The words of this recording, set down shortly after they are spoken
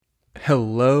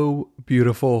Hello,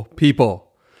 beautiful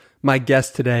people. My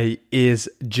guest today is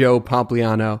Joe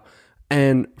Pompliano.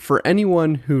 And for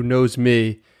anyone who knows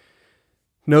me,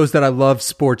 knows that I love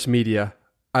sports media.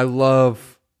 Ever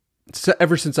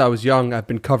since I was young, I've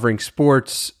been covering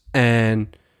sports.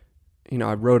 And,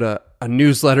 I wrote a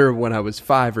newsletter when I was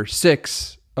 5 or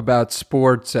 6 about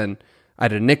sports. And I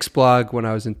had a Knicks blog when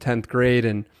I was in 10th grade.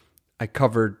 And I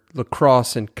covered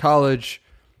lacrosse in college.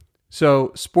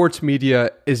 So sports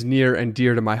media is near and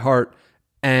dear to my heart,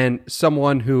 and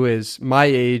someone who is my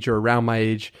age or around my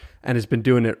age and has been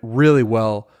doing it really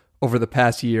well over the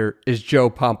past year is Joe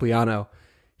Pompliano.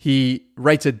 He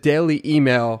writes a daily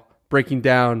email breaking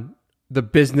down the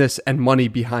business and money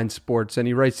behind sports, and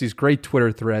he writes these great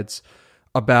Twitter threads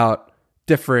about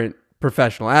different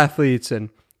professional athletes and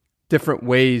different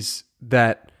ways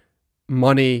that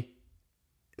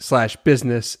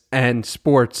money/business and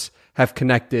sports have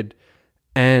connected.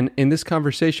 And in this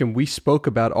conversation, we spoke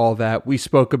about all that. We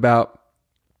spoke about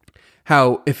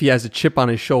how if he has a chip on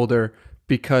his shoulder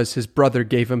because his brother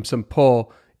gave him some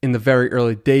pull in the very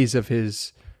early days of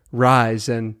his rise.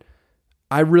 And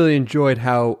I really enjoyed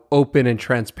how open and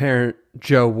transparent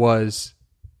Joe was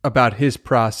about his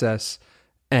process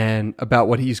and about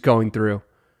what he's going through.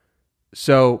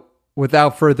 So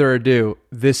without further ado,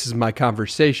 this is my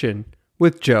conversation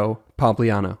with Joe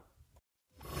Pompliano.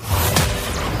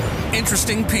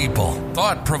 Interesting people,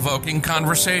 thought-provoking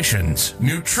conversations,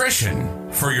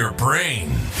 nutrition for your brain.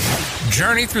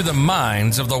 Journey through the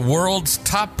minds of the world's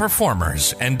top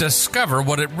performers and discover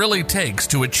what it really takes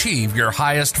to achieve your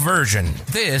highest version.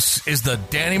 This is the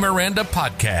Danny Miranda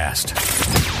Podcast.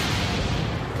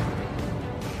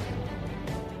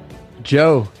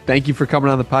 Joe, thank you for coming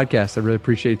on the podcast. I really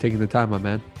appreciate you taking the time, my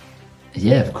man.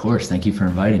 Yeah, of course. Thank you for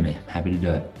inviting me. Happy to do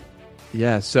it.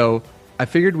 Yeah, so I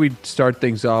figured we'd start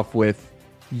things off with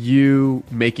you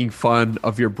making fun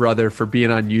of your brother for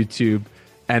being on YouTube,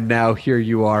 and now here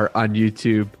you are on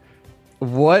YouTube.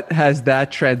 What has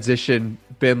that transition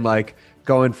been like,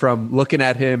 going from looking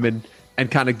at him and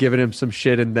kind of giving him some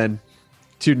shit and then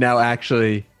to now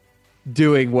actually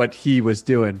doing what he was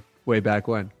doing way back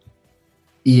when?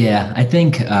 Yeah, I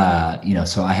think,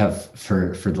 so I have,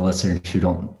 for the listeners who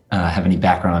don't have any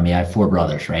background on me, I have 4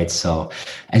 brothers, right? So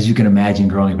as you can imagine,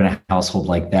 growing up in a household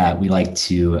like that, we like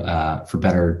to, for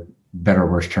better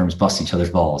or worse terms, bust each other's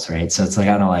balls, right? So it's like,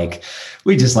 kind of like,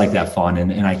 we just like that fun.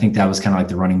 And I think that was kind of like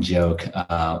the running joke.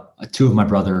 2 of my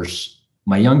brothers,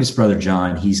 my youngest brother,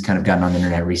 John, he's kind of gotten on the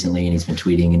internet recently and he's been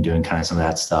tweeting and doing kind of some of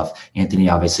that stuff. Anthony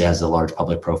obviously has a large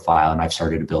public profile and I've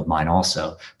started to build mine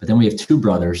also. But then we have 2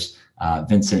 brothers,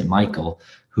 Vincent and Michael,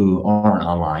 who aren't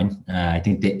online. I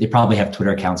think they probably have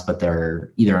Twitter accounts, but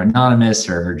they're either anonymous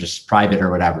or just private or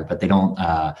whatever, but they don't,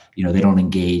 they don't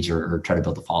engage or try to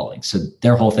build a following. So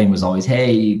their whole thing was always,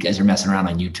 hey, you guys are messing around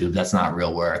on YouTube. That's not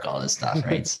real work, all this stuff,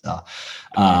 right? So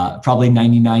probably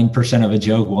 99% of a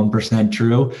joke, 1%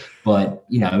 true, but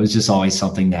it was just always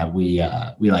something that we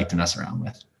like to mess around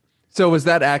with. So was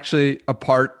that actually a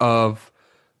part of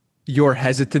your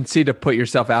hesitancy to put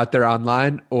yourself out there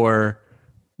online, or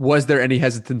was there any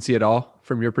hesitancy at all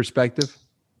from your perspective?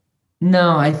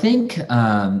 No, I think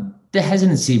the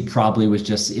hesitancy probably was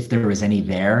just if there was any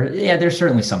there. Yeah, there's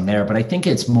certainly some there, but I think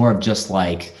it's more of just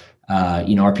like,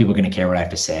 are people going to care what I have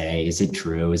to say? Is it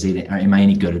true? Am I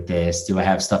any good at this? Do I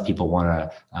have stuff people want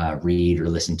to read or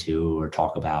listen to or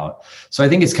talk about? So I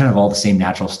think it's kind of all the same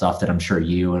natural stuff that I'm sure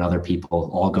you and other people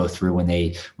all go through when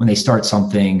they start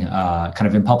something kind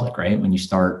of in public, right? When you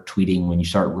start tweeting, when you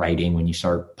start writing, when you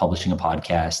start publishing a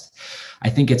podcast. I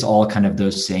think it's all kind of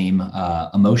those same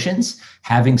emotions.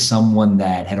 Having someone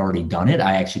that had already done it,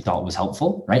 I actually thought was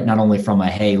helpful, right? Not only from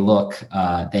hey, look,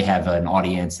 they have an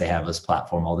audience, they have this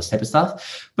platform, all this type of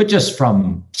stuff, but just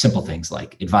from simple things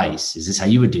like advice. Is this how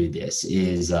you would do this?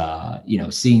 Is,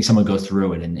 seeing someone go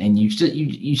through it. And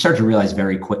you start to realize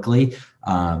very quickly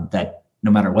that no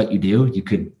matter what you do,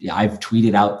 I've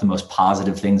tweeted out the most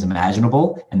positive things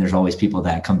imaginable. And there's always people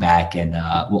that come back and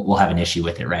we'll have an issue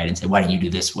with it, right? And say, why don't you do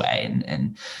this way?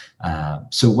 And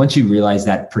so once you realize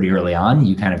that pretty early on,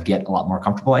 you kind of get a lot more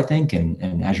comfortable, I think.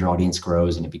 And as your audience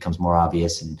grows and it becomes more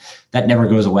obvious, and that never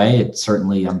goes away. It's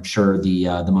certainly, I'm sure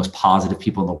the most positive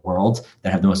people in the world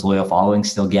that have the most loyal following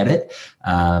still get it.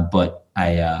 But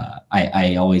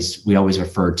we always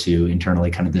refer to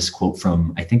internally kind of this quote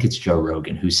from, I think it's Joe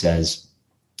Rogan, who says,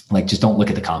 like, just don't look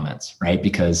at the comments, right?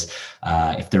 Because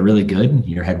if they're really good,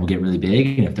 your head will get really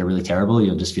big, and if they're really terrible,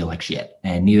 you'll just feel like shit.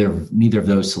 And neither of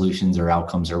those solutions or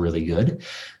outcomes are really good.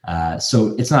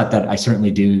 So it's not that I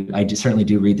certainly do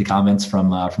read the comments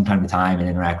from time to time and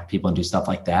interact with people and do stuff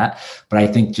like that. But I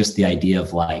think just the idea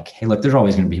of like, hey, look, there's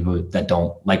always going to be people that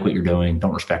don't like what you're doing,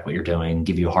 don't respect what you're doing,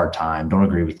 give you a hard time, don't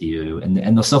agree with you, and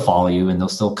they'll still follow you and they'll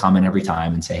still comment every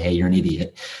time and say, hey, you're an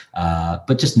idiot.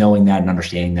 But just knowing that and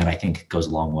understanding that, I think, goes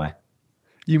a long way.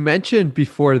 You mentioned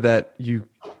before that you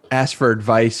asked for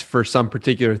advice for some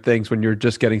particular things when you're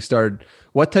just getting started.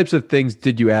 What types of things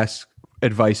did you ask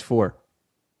advice for?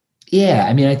 Yeah,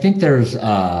 I mean, I think there's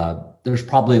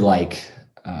probably like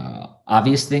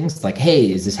obvious things like,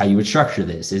 hey, is this how you would structure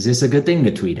this? Is this a good thing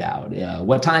to tweet out?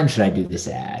 What time should I do this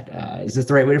ad? Is this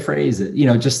the right way to phrase it?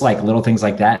 Just like little things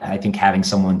like that. I think having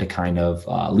someone to kind of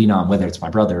lean on, whether it's my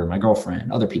brother, my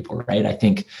girlfriend, other people, right? I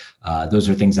think those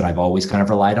are things that I've always kind of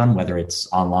relied on, whether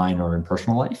it's online or in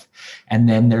personal life. And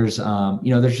then there's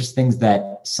just things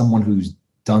that someone who's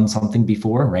done something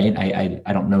before, right?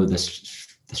 I don't know this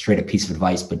the straight up piece of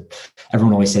advice, but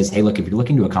everyone always says, hey, look, if you're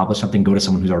looking to accomplish something, go to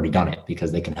someone who's already done it,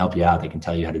 because they can help you out. They can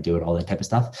tell you how to do it, all that type of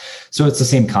stuff. So it's the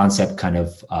same concept kind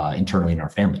of internally in our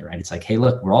family, right? It's like, hey,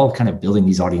 look, we're all kind of building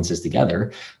these audiences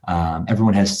together.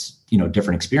 Everyone has,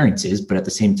 different experiences, but at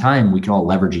the same time, we can all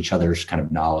leverage each other's kind of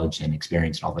knowledge and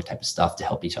experience and all that type of stuff to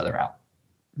help each other out.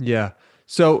 Yeah.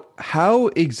 So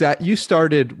you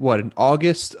started in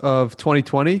August of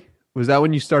 2020? Was that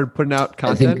when you started putting out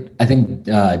content? I think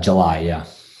July. Yeah.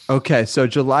 Okay. So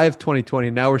July of 2020.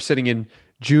 Now we're sitting in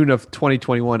June of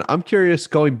 2021. I'm curious,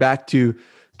 going back to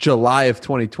July of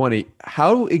 2020,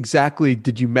 how exactly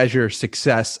did you measure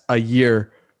success a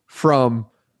year from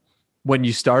when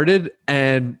you started?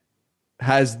 And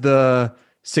has the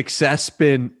success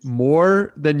been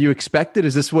more than you expected?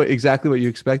 Is this exactly what you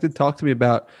expected? Talk to me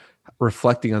about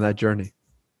reflecting on that journey.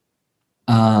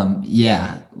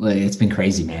 Yeah, like, it's been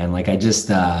crazy, man. Like, I just,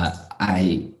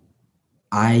 I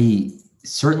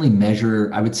certainly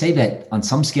measure, I would say that on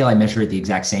some scale, I measure it the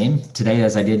exact same today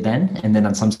as I did then. And then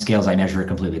on some scales, I measure it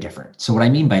completely different. So what I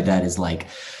mean by that is, like,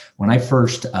 when I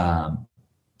first,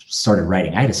 started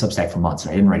writing, I had a Substack for months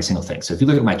and I didn't write a single thing. So if you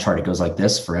look at my chart, it goes like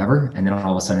this forever. And then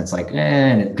all of a sudden it's like,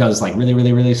 and it goes like really,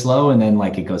 really, really slow. And then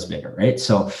like it goes bigger, right?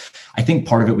 So I think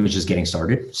part of it was just getting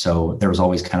started. So there was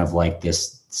always kind of like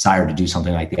this desire to do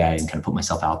something like that and kind of put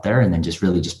myself out there, and then just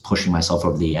really just pushing myself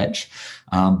over the edge.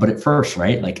 But at first,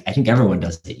 right, like, I think everyone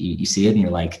does it. You see it and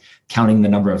you're like counting the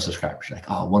number of subscribers. You're like,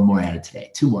 oh, one more added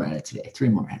today, two more added today, three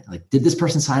more added. Like, did this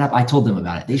person sign up? I told them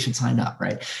about it. They should sign up,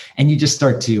 right? And you just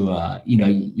start to,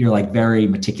 you're like very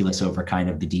meticulous over kind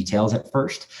of the details at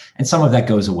first. And some of that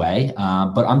goes away.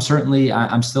 But I'm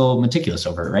still meticulous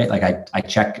over it, right? Like, I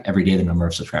check every day the number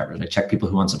of subscribers. I check people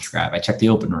who unsubscribe. I check the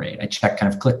open rate. I check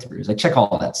kind of click-throughs. I check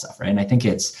all that stuff, right? And I think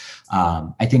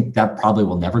I think that probably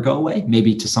will never go away.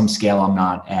 Maybe to some scale, I'm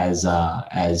not as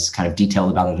kind of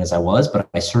detailed about it as I was, but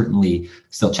I certainly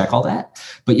still check all that.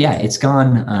 But yeah, it's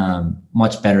gone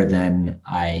much better than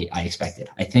I expected.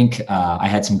 I think I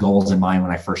had some goals in mind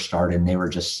when I first started, and they were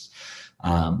just,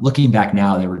 looking back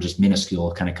now, they were just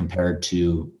minuscule kind of compared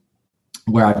to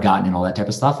where I've gotten and all that type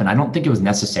of stuff. And I don't think it was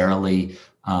necessarily,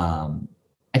 I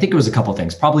think it was a couple of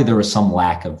things. Probably there was some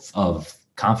lack of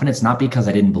confidence, not because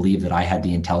I didn't believe that I had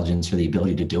the intelligence or the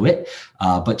ability to do it,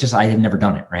 but just I had never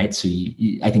done it, right? So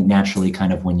I think naturally,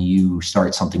 kind of when you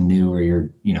start something new, or you're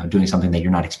doing something that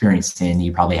you're not experienced in,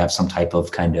 you probably have some type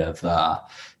of kind of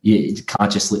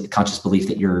conscious belief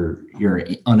that you're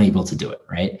unable to do it,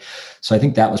 right? So I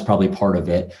think that was probably part of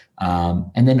it.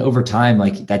 And then over time,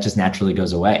 like, that just naturally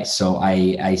goes away. So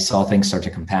I saw things start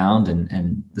to compound,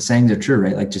 and the sayings are true,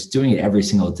 right? Like, just doing it every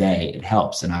single day, it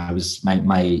helps. And my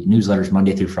newsletters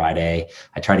Monday through Friday.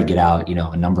 I try to get out,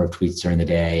 a number of tweets during the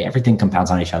day. Everything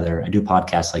compounds on each other. I do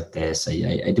podcasts like this.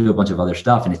 I do a bunch of other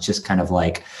stuff, and it's just kind of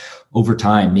like, over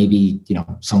time, maybe,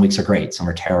 some weeks are great, some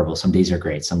are terrible, some days are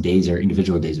great, some days are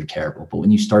individual days are terrible. But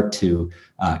when you start to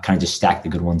kind of just stack the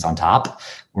good ones on top,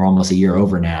 we're almost a year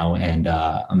over now, and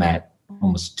I'm at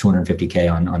almost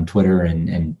 250K on Twitter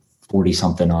and 40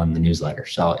 something on the newsletter.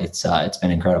 So it's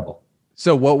been incredible.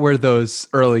 So what were those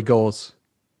early goals,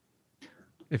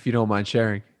 if you don't mind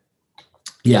sharing?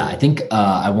 Yeah, I think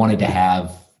I wanted to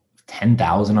have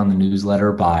 10,000 on the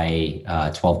newsletter by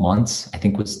 12 months, I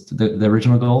think was the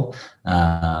original goal.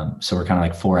 So we're kind of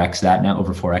like 4X that now,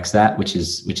 over 4X that, which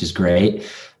is great.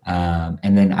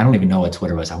 And then I don't even know what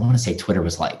Twitter was. I want to say Twitter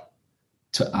was like,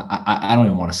 I don't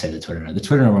even want to say the Twitter number. The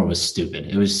Twitter number was stupid.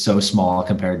 It was so small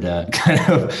compared to kind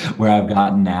of where I've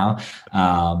gotten now.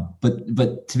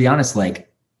 But to be honest,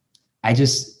 like, I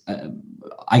just,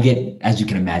 I get, as you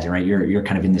can imagine, right, you're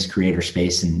kind of in this creator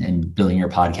space and building your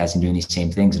podcast and doing these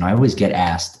same things. And I always get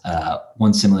asked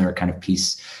one similar kind of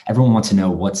piece. Everyone wants to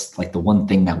know what's like the one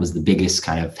thing that was the biggest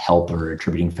kind of help or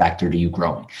attributing factor to you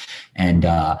growing. And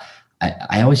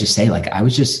I always just say, like, I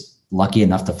was just lucky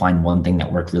enough to find one thing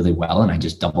that worked really well. And I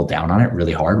just doubled down on it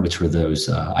really hard, which were those,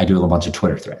 I do a bunch of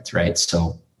Twitter threads, right?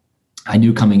 So I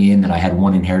knew coming in that I had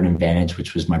one inherent advantage,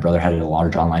 which was my brother had a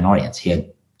large online audience. He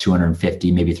had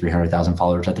 250, maybe 300,000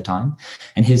 followers at the time.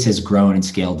 And his has grown and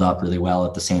scaled up really well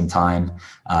at the same time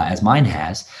as mine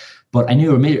has. But I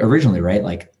knew originally, right,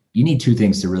 like, you need two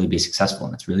things to really be successful.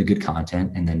 And it's really good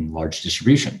content and then large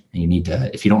distribution. And you need to,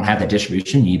 if you don't have that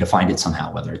distribution, you need to find it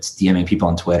somehow, whether it's DMing people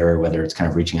on Twitter, whether it's kind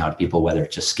of reaching out to people, whether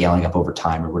it's just scaling up over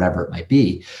time or whatever it might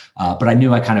be. But I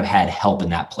knew I kind of had help in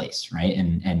that place, right?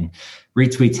 And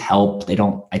retweets help.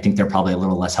 I think they're probably a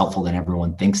little less helpful than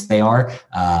everyone thinks they are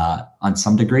on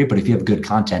some degree, but if you have good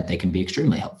content, they can be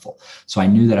extremely helpful. So I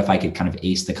knew that if I could kind of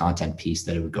ace the content piece,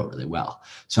 that it would go really well.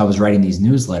 So I was writing these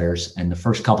newsletters, and the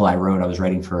first couple I wrote, I was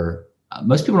writing for,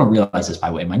 most people don't realize this, by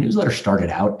the way, my newsletter started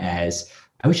out as,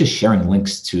 I was just sharing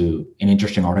links to an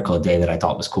interesting article a day that I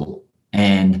thought was cool.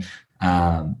 And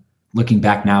looking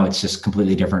back now, it's just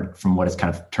completely different from what it's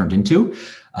kind of turned into.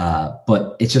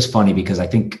 But it's just funny because I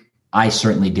think I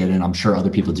certainly did, and I'm sure other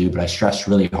people do, but I stressed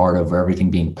really hard over everything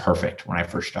being perfect when I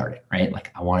first started, right?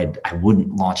 Like I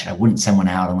wouldn't launch it. I wouldn't send one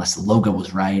out unless the logo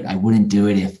was right. I wouldn't do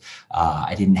it if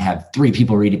I didn't have 3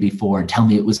 people read it before and tell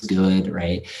me it was good,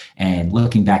 right? And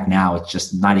looking back now, it's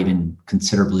just not even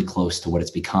considerably close to what it's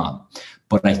become.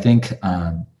 But I think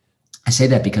I say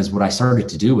that because what I started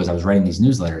to do was I was writing these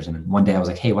newsletters, and one day I was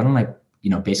like, hey, why don't I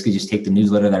basically just take the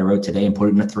newsletter that I wrote today and put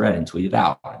it in a thread and tweet it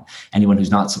out. And anyone who's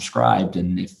not subscribed,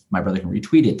 and if my brother can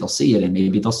retweet it, they'll see it and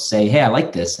maybe they'll say, hey, I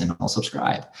like this, and I'll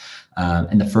subscribe.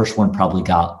 And the first one probably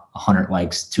got 100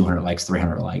 likes, 200 likes,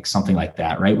 300 likes, something like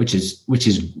that, right? Which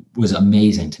was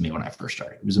amazing to me when I first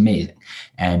started. It was amazing.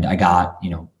 And I got,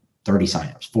 30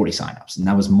 signups, 40 signups. And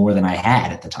that was more than I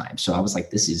had at the time. So I was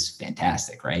like, this is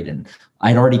fantastic, right? And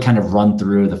I'd already kind of run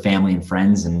through the family and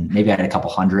friends, and maybe I had a couple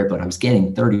hundred, but I was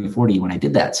getting 30, 40 when I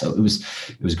did that. So it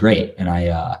was great. And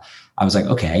I was like,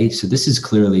 okay, so this is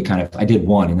clearly kind of, I did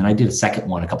one, and then I did a second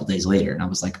one a couple of days later. And I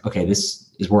was like, okay, this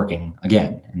is working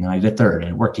again. And then I did a third, and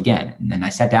it worked again. And then I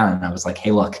sat down and I was like, hey,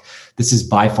 look, this is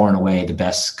by far and away the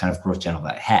best kind of growth channel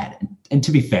that I had. And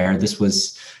to be fair, this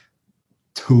was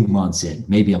 2 months in,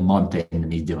 maybe a month into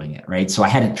me doing it, right? So I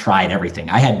hadn't tried everything.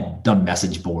 I had done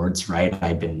message boards, right?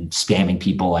 I'd been spamming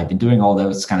people. I'd been doing all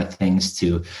those kind of things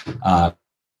to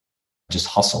just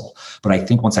hustle. But I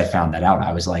think once I found that out,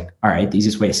 I was like, all right, the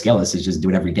easiest way to scale this is just do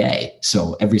it every day.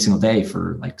 So every single day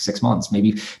for like 6 months,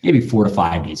 maybe 4 to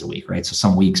 5 days a week, right? So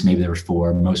some weeks, maybe there was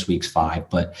 4, most weeks 5,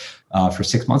 but for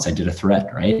 6 months, I did a thread,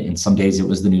 right? And some days it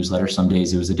was the newsletter. Some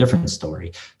days it was a different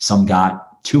story. Some got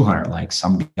 200 likes,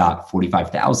 some got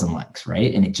 45,000 likes,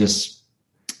 right? And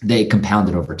they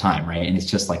compounded over time, right? And it's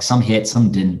just like some hit,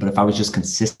 some didn't. But if I was just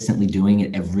consistently doing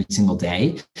it every single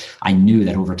day, I knew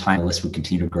that over time the list would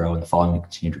continue to grow and the following would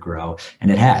continue to grow.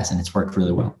 And it has, and it's worked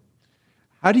really well.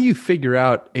 How do you figure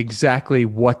out exactly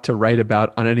what to write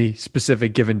about on any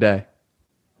specific given day?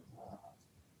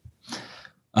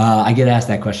 I get asked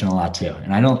that question a lot too.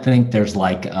 And I don't think there's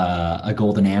like a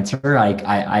golden answer.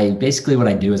 I basically what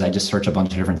I do is I just search a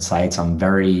bunch of different sites. I'm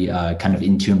very kind of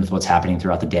in tune with what's happening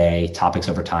throughout the day, topics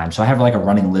over time. So I have like a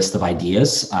running list of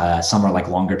ideas. Some are like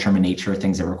longer term in nature,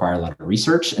 things that require a lot of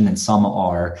research. And then some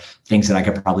are things that I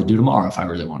could probably do tomorrow if I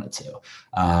really wanted to.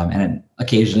 And then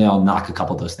occasionally I'll knock a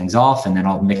couple of those things off, and then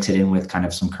I'll mix it in with kind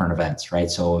of some current events,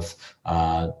 right? So if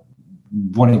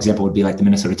one example would be like the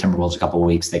Minnesota Timberwolves a couple of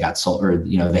weeks, they got sold, or,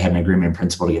 they had an agreement in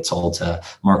principle to get sold to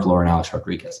Mark Lore and Alex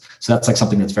Rodriguez. So that's like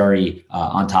something that's very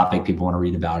on topic. People want to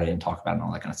read about it and talk about it and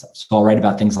all that kind of stuff. So I'll write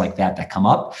about things like that come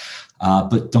up.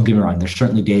 But don't get me wrong, there's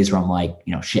certainly days where I'm like,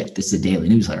 shit, this is a daily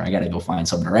newsletter. I got to go find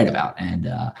something to write about. And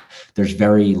there's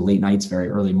very late nights, very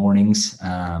early mornings.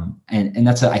 And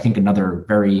that's, I think, another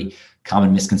very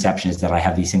common misconception is that I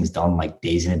have these things done like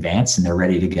days in advance and they're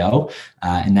ready to go.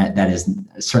 And that is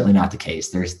certainly not the case.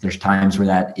 There's times where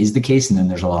that is the case. And then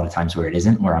there's a lot of times where it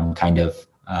isn't, where I'm kind of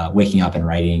waking up and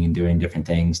writing and doing different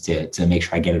things to make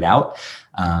sure I get it out.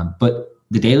 But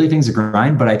the daily thing's a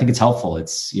grind, but I think it's helpful.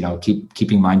 It's,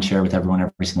 keeping mind share with everyone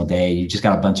every single day. You just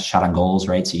got a bunch of shot on goals,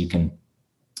 right? So you can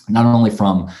not only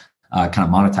from kind of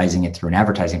monetizing it through an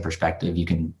advertising perspective, you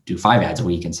can do 5 ads a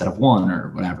week instead of 1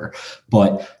 or whatever.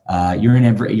 But you're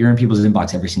in people's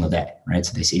inbox every single day, right?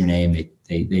 So they see your name,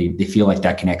 they feel like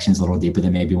that connection's a little deeper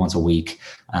than maybe once a week,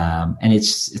 and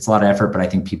it's a lot of effort. But I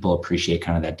think people appreciate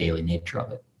kind of that daily nature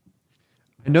of it.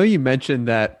 I know you mentioned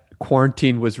that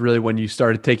quarantine was really when you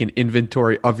started taking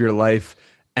inventory of your life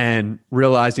and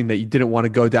realizing that you didn't want to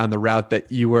go down the route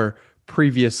that you were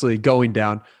previously going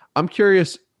down. I'm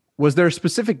curious, was there a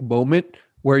specific moment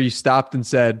where you stopped and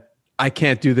said, I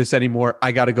can't do this anymore,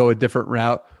 I got to go a different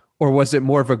route? Or was it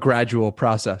more of a gradual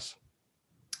process?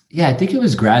 Yeah, I think it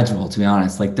was gradual, to be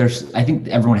honest. Like I think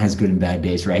everyone has good and bad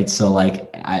days, right? So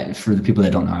like for the people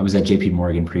that don't know, I was at JP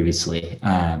Morgan previously.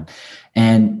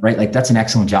 And right, like that's an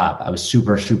excellent job. I was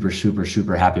super, super, super,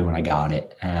 super happy when I got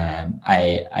it.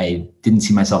 I didn't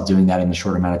see myself doing that in the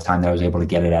short amount of time that I was able to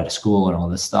get it out of school and all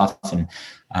this stuff. And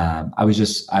I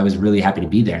was really happy to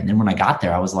be there. And then when I got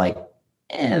there, I was like,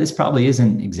 this probably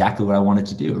isn't exactly what I wanted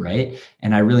to do, right?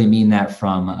 And I really mean that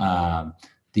from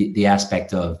the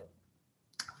aspect of,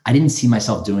 I didn't see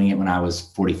myself doing it when I was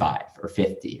 45 or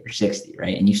 50 or 60,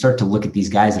 right? And you start to look at these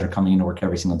guys that are coming into work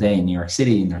every single day in New York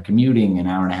City, and they're commuting an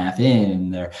hour and a half in,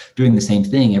 and they're doing the same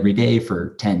thing every day for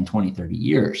 10, 20, 30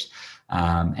 years.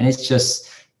 And it's just,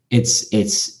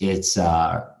 it's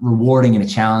rewarding and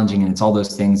it's challenging, and it's all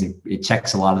those things. It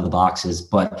checks a lot of the boxes,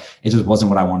 but it just wasn't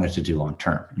what I wanted to do long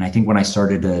term. And I think when I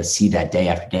started to see that day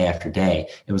after day after day,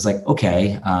 it was like,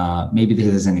 okay, maybe this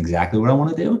isn't exactly what I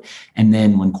want to do. And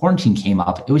then when quarantine came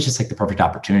up, it was just like the perfect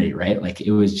opportunity, right? Like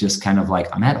it was just kind of like,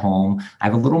 I'm at home, I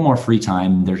have a little more free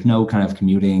time. There's no kind of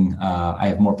commuting. I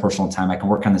have more personal time. I can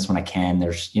work on this when I can.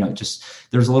 There's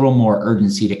a little more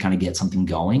urgency to kind of get something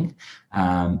going.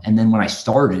 And then when I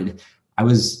started, I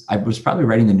was probably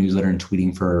writing the newsletter and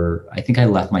tweeting for, I think I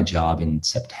left my job in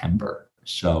September.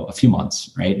 So a few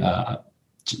months, right?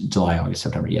 July, August,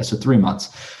 September. Yeah. So 3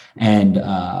 months. And,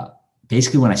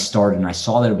 basically when I started and I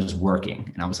saw that it was working,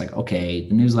 and I was like, okay,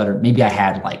 the newsletter, maybe I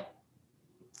had like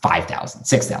 5,000,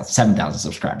 6,000, 7,000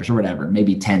 subscribers or whatever,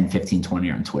 maybe 10, 15,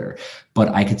 20 on Twitter. But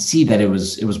I could see that it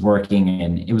was working.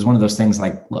 And it was one of those things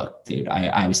like, look, dude,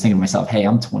 I was thinking to myself, hey,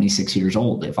 I'm 26 years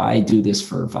old. If I do this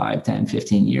for 5, 10,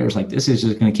 15 years, like this is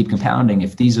just going to keep compounding.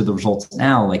 If these are the results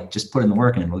now, like just put in the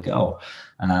work and it'll go.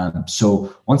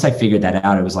 So once I figured that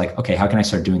out, it was like, okay, how can I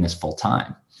start doing this full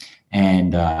time?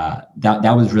 And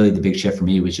that was really the big shift for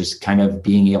me, was just kind of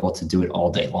being able to do it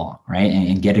all day long, right?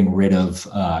 And getting rid of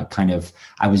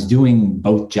I was doing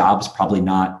both jobs, probably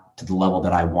not to the level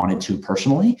that I wanted to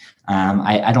personally.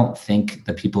 I don't think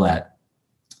the people at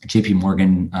JP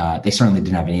Morgan, they certainly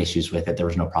didn't have any issues with it. There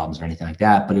was no problems or anything like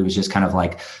that, but it was just kind of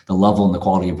like the level and the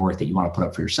quality of work that you want to put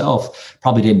up for yourself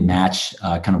probably didn't match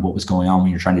kind of what was going on when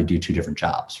you're trying to do 2 different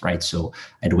jobs, right? So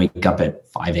I had to wake up at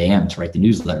 5 a.m. to write the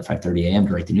newsletter, 5:30 a.m.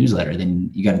 to write the newsletter. Then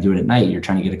you got to do it at night. You're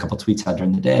trying to get a couple of tweets out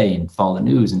during the day and follow the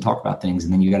news and talk about things.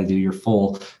 And then you got to do your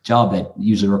full job that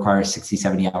usually requires 60,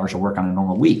 70 hours of work on a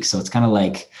normal week. So it's kind of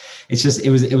like,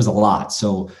 it was a lot.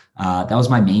 So that was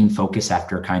my main focus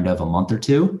after kind of a month or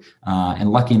two.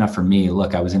 And lucky enough for me,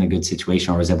 look, I was in a good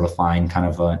situation where I was able to find kind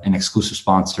of an exclusive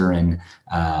sponsor and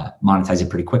monetize it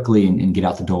pretty quickly and get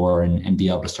out the door and be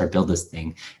able to start build this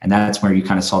thing. And that's where you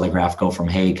kind of saw the graph go from,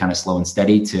 hey, kind of slow and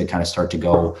steady to kind of start to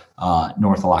go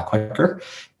north a lot quicker.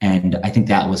 And I think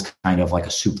that was kind of like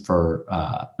a super,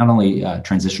 not only a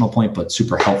transitional point, but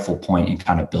super helpful point in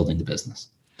kind of building the business.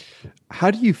 How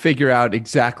do you figure out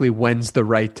exactly when's the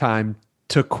right time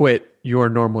to quit your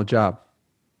normal job?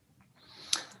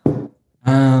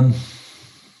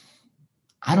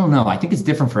 I don't know. I think it's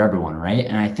different for everyone, right?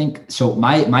 And I think so.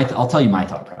 I'll tell you my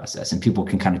thought process, and people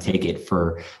can kind of take it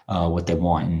for what they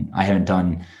want. And I haven't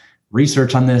done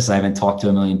research on this. I haven't talked to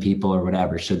a million people or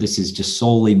whatever. So this is just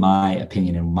solely my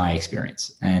opinion and my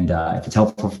experience. And if it's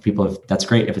helpful for people, that's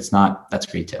great. If it's not, that's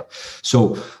great too.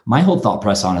 So my whole thought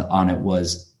process on it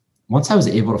was, once I was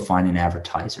able to find an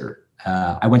advertiser,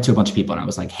 I went to a bunch of people and I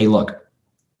was like, hey, look,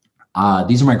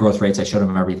 these are my growth rates. I showed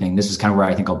them everything. This is kind of where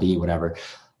I think I'll be, whatever.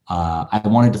 I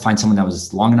wanted to find someone that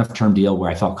was long enough term deal where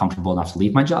I felt comfortable enough to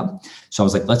leave my job. So I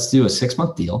was like, let's do a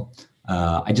 6-month deal.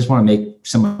 I just want to make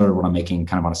similar to what I'm making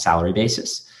kind of on a salary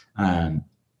basis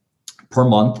per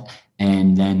month.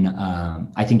 And then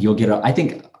I think you'll get I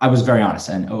think I was very honest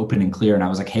and open and clear. And I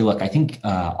was like, hey, look, I think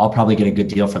I'll probably get a good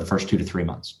deal for the first 2 to 3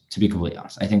 months, to be completely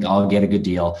honest. I think I'll get a good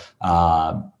deal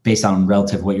based on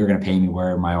relative what you're going to pay me,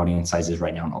 where my audience size is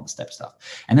right now and all this type of stuff.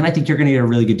 And then I think you're going to get a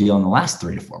really good deal in the last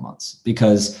 3 to 4 months,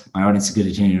 because my audience is going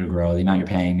to continue to grow. The amount you're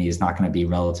paying me is not going to be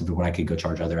relative to what I could go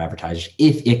charge other advertisers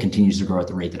if it continues to grow at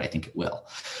the rate that I think it will.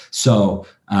 So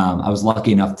I was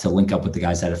lucky enough to link up with the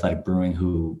guys at Athletic Brewing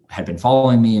who had been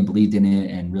following me and believed in it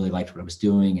and really liked what I was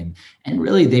doing. And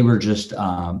really they were just,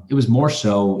 it was more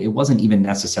so, it wasn't even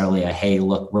necessarily a, hey,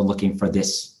 look, we're looking for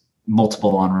this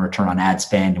multiple on return on ad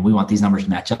spend, and we want these numbers to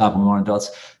match up, and we want to do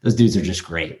this. Those dudes are just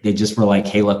great. They just were like,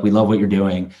 hey, look, we love what you're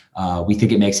doing. We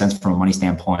think it makes sense from a money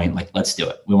standpoint. Like, let's do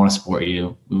it. We want to support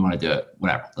you. We want to do it.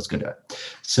 Whatever. Let's go do it.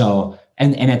 So,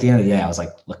 and at the end of the day, I was like,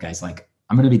 look, guys, like,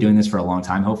 I'm going to be doing this for a long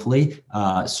time, hopefully.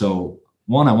 So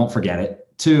one, I won't forget it.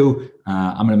 Two,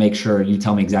 I'm going to make sure you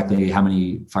tell me exactly how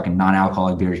many fucking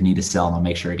non-alcoholic beers you need to sell, and I'll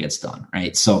make sure it gets done.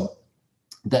 Right. So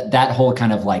that whole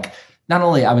kind of like, not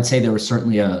only, I would say there was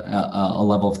certainly a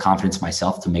level of confidence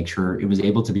myself to make sure it was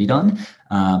able to be done,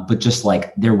 but just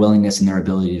like their willingness and their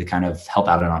ability to kind of help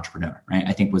out an entrepreneur, right,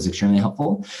 I think was extremely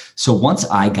helpful. So once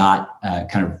I got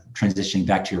kind of transitioning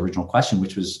back to your original question,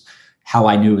 which was how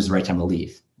I knew it was the right time to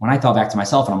leave. When I thought back to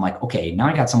myself and I'm like, okay, now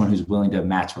I got someone who's willing to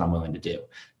match what I'm willing to do.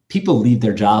 People leave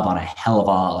their job on a hell of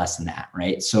a lot less than that,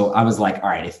 right? So I was like, all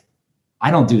right, if I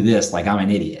don't do this, like I'm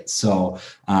an idiot. So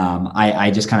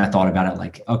I just kind of thought about it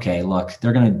like, okay, look,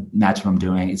 they're going to match what I'm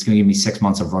doing. It's going to give me 6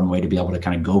 months of runway to be able to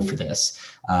kind of go for this.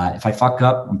 If I fuck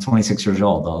up, I'm 26 years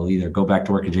old. I'll either go back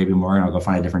to work at JP Morgan, I'll go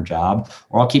find a different job,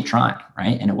 or I'll keep trying,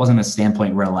 right? And it wasn't a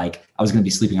standpoint where like I was going to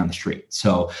be sleeping on the street.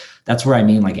 So that's where I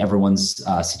mean, like everyone's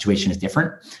situation is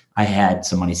different. I had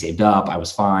some money saved up. I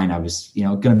was fine. I was,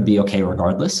 going to be okay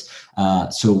regardless.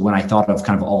 So when I thought of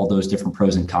kind of all those different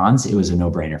pros and cons, it was a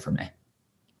no-brainer for me.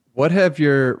 What have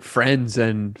your friends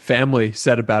and family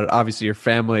said about it? Obviously, your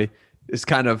family is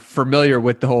kind of familiar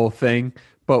with the whole thing,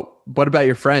 but what about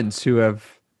your friends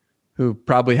who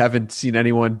probably haven't seen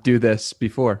anyone do this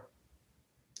before?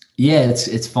 Yeah,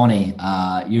 it's funny.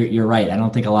 You're right. I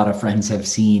don't think a lot of friends have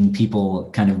seen people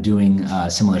kind of doing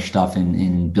similar stuff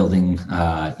in building,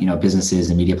 businesses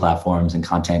and media platforms and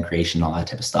content creation, all that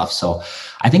type of stuff. So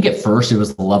I think at first it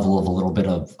was the level of a little bit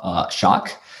of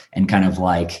shock and kind of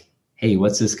like, hey,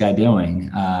 what's this guy doing?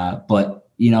 But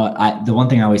the one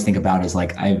thing I always think about is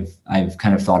like, I've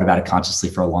kind of thought about it consciously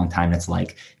for a long time. It's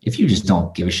like, if you just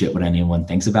don't give a shit what anyone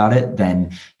thinks about it,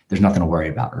 then there's nothing to worry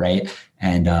about. Right.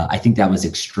 And I think that was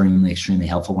extremely, extremely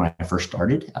helpful when I first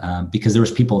started, because there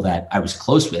was people that I was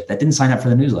close with that didn't sign up for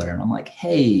the newsletter. And I'm like,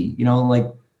 hey,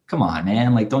 come on,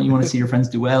 man. Like, don't you want to see your friends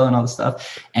do well and all this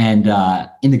stuff? And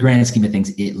in the grand scheme of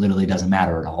things, it literally doesn't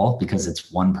matter at all because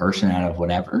it's one person out of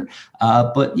whatever.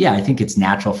 But yeah, I think it's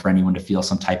natural for anyone to feel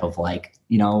some type of like,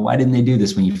 why didn't they do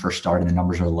this when you first started? The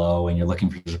numbers are low and you're looking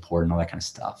for support and all that kind of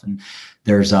stuff. And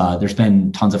there's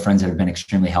been tons of friends that have been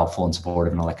extremely helpful and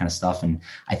supportive and all that kind of stuff. And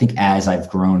I think as I've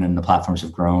grown and the platforms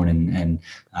have grown and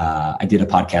I did a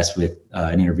podcast with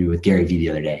an interview with Gary Vee the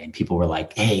other day, and people were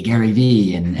like, hey, Gary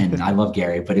Vee. And I love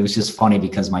Gary, but it was just funny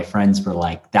because my friends were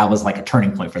like, that was like a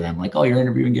turning point for them. Like, oh, you're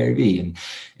interviewing Gary Vee. And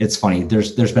it's funny.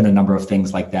 There's been a number of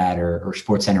things like that or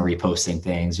SportsCenter reposting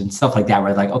things and stuff like that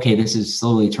where like, okay, this is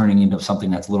slowly turning into something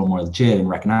that's a little more legit and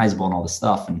recognizable and all this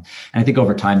stuff. And I think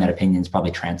over time that opinion's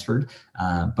probably transferred.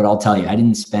 But I'll tell you, I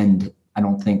didn't spend, I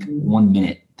don't think 1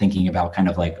 minute thinking about kind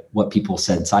of like what people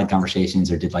said, side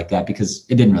conversations or did like that, because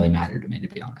it didn't really matter to me, to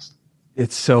be honest.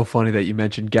 It's so funny that you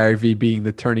mentioned Gary Vee being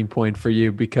the turning point for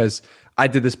you, because I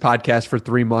did this podcast for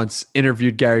 3 months,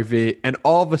 interviewed Gary Vee, and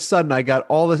all of a sudden I got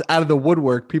all this out of the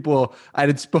woodwork. People I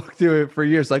had spoke to it for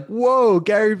years, like, whoa,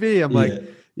 Gary Vee. I'm like,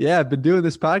 yeah, I've been doing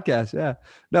this podcast. Yeah.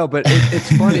 No, but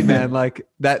it's funny, man. Like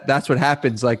that's what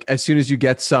happens. Like as soon as you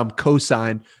get some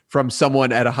cosign from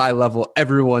someone at a high level,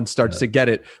 everyone starts to get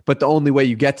it. But the only way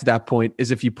you get to that point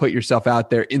is if you put yourself out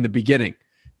there in the beginning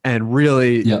and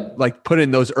really like put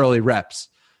in those early reps.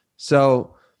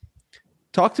 So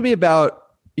talk to me about,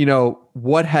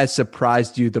 what has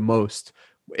surprised you the most?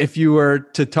 If you were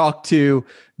to talk to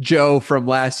Joe from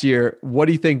last year, what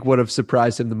do you think would have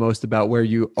surprised him the most about where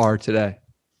you are today?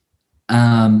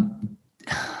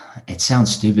 It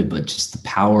sounds stupid, but just the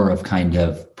power of kind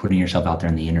of putting yourself out there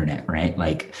on the internet, right?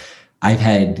 Like I've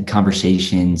had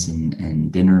conversations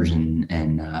and dinners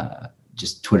and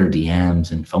just Twitter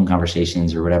DMs and phone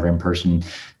conversations or whatever in person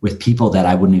with people that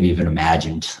I wouldn't have even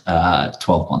imagined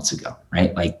 12 months ago,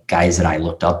 right? Like guys that I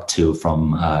looked up to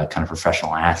from kind of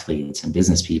professional athletes and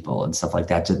business people and stuff like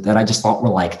that, that I just thought were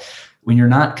like, when you're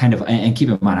not kind of, and keep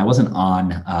in mind, I wasn't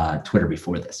on Twitter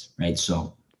before this, right?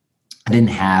 So I didn't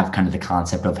have kind of the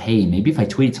concept of, hey, maybe if I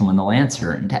tweet someone, they'll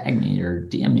answer and tag me or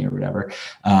DM me or whatever.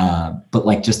 But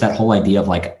like just that whole idea of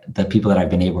like the people that I've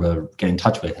been able to get in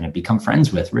touch with and have become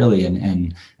friends with really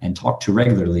and talk to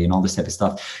regularly and all this type of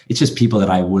stuff. It's just people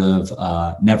that I would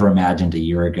have never imagined a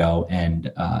year ago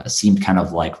and seemed kind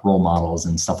of like role models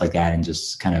and stuff like that and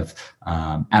just kind of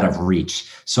out of reach.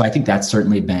 So I think that's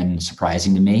certainly been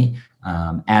surprising to me.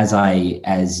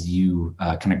 As you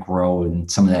kind of grow and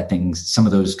some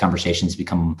of those conversations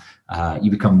become,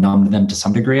 you become numb to them to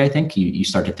some degree. I think you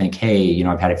start to think, hey,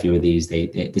 I've had a few of these,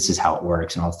 this is how it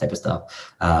works and all this type of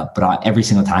stuff. But every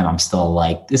single time I'm still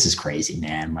like, this is crazy,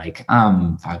 man. Like,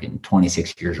 I'm fucking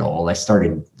 26 years old. I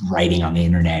started writing on the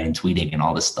internet and tweeting and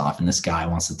all this stuff. And this guy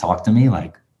wants to talk to me.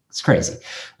 Like, it's crazy.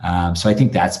 So I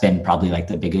think that's been probably like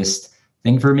the biggest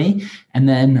thing for me. And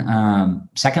then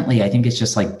secondly, I think it's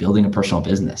just like building a personal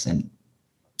business, and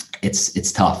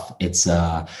it's tough. It's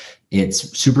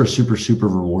super, super, super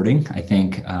rewarding. I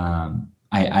think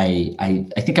I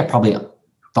think I probably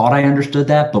thought I understood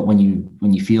that, but when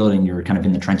you feel it and you're kind of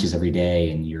in the trenches every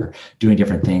day and you're doing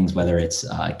different things, whether it's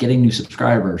getting new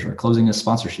subscribers or closing a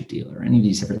sponsorship deal or any of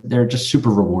these different, they're just super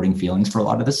rewarding feelings for a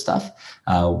lot of this stuff,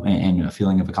 and a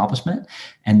feeling of accomplishment.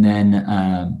 And then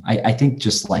I think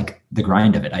just like the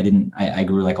grind of it, I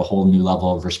grew like a whole new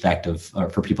level of respect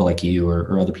for people like you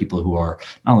or other people who are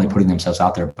not only putting themselves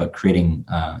out there, but creating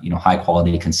high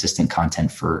quality, consistent content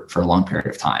for a long period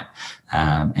of time.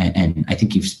 And I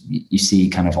think you see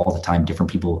kind of all the time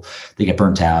different people, they get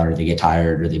burnt out or they get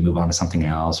tired or they move on to something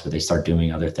else or they start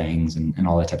doing other things and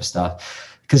all that type of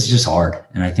stuff, because it's just hard.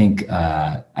 And I think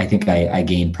I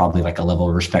gained probably like a level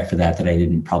of respect for that I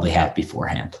didn't probably have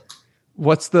beforehand.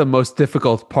 What's the most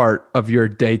difficult part of your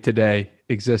day-to-day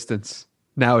existence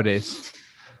nowadays?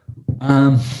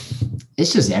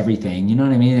 It's just everything, you know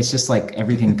what I mean? It's just like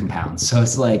everything compounds. So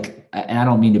it's like, and I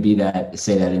don't mean to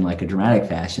say that in like a dramatic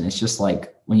fashion. It's just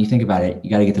like, when you think about it, you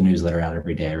got to get the newsletter out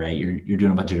every day, right? You're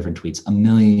doing a bunch of different tweets, a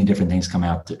million different things come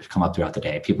up throughout the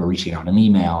day. People are reaching out an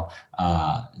email,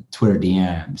 Twitter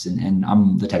DMs, and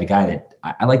I'm the type of guy that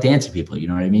I like to answer people. You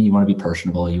know what I mean? You want to be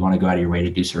personable. You want to go out of your way to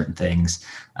do certain things.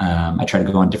 I try to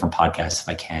go on different podcasts if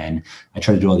I can. I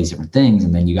try to do all these different things,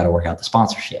 and then you got to work out the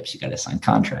sponsorships. You got to sign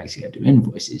contracts. You got to do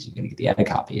invoices. You got to get the ad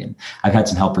copy. And I've had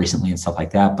some help recently and stuff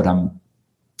like that. But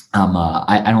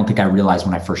I don't think I realized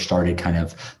when I first started kind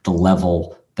of the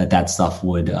level that stuff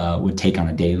would take on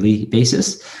a daily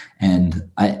basis. And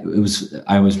I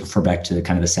always refer back to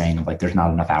kind of the saying of like, there's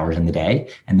not enough hours in the day.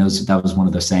 And that was one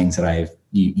of those sayings that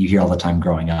you hear all the time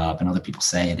growing up, and other people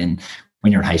say it. And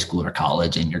when you're in high school or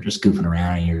college and you're just goofing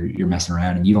around and you're messing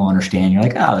around and you don't understand, you're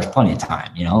like, oh, there's plenty of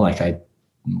time, like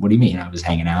what do you mean? I was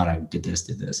hanging out, I did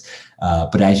this.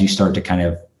 But as you start to kind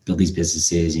of build these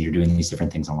businesses and you're doing these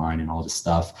different things online and all this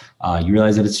stuff, you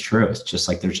realize that it's true. It's just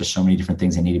like, there's just so many different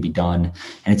things that need to be done.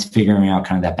 And it's figuring out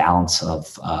kind of that balance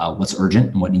of what's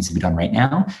urgent and what needs to be done right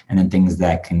now. And then things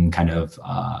that can kind of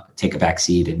take a back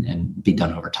seat and be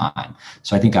done over time.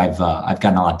 So I think I've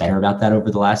gotten a lot better about that over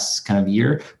the last kind of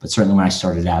year, but certainly when I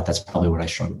started out, that's probably what I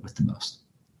struggled with the most.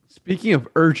 Speaking of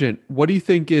urgent, what do you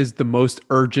think is the most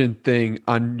urgent thing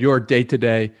on your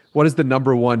day-to-day? What is the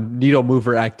number one needle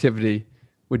mover activity,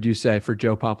 would you say, for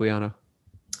Joe Pompliano?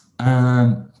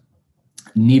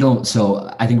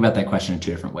 So I think about that question in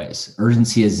two different ways.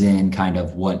 Urgency is in kind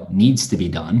of what needs to be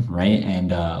done, right?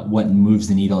 And what moves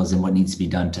the needle is in what needs to be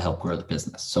done to help grow the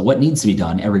business. So what needs to be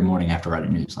done every morning after I write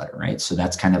a newsletter, right? So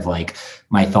that's kind of like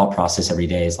my thought process every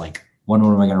day is like, one, what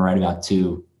am I going to write about?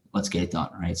 Two, let's get it done,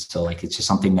 right? So like, it's just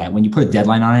something that when you put a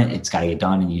deadline on it, it's got to get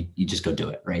done, and you just go do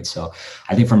it, right? So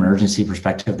I think from an urgency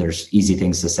perspective, there's easy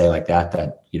things to say like that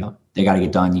they got to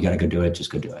get done. You got to go do it. Just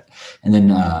go do it. And then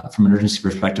from an urgency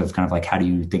perspective, kind of like, how do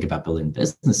you think about building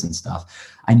business and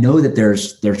stuff? I know that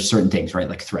there's certain things, right?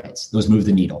 Like threads, those move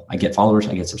the needle. I get followers,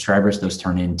 I get subscribers, those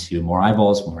turn into more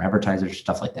eyeballs, more advertisers,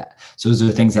 stuff like that. So those are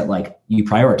the things that like you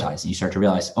prioritize and you start to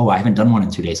realize, oh, I haven't done one in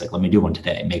 2 days. Like, let me do one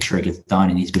today. Make sure it gets done.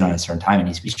 It needs to be done at a certain time. It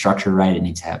needs to be structured right. It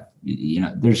needs to have,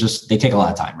 they take a lot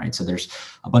of time, right? So there's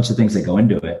a bunch of things that go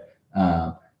into it.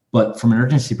 But from an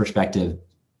urgency perspective,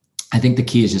 I think the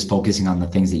key is just focusing on the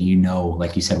things that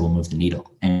like you said, will move the needle,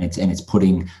 and it's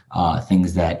putting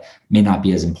things that may not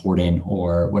be as important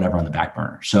or whatever on the back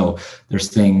burner. So there's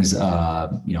things,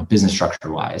 business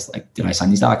structure wise, like, did I sign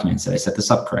these documents? Did I set this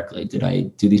up correctly? Did I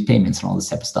do these payments and all this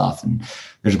type of stuff? And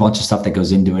there's a bunch of stuff that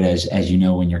goes into it as you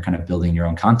know, when you're kind of building your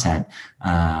own content.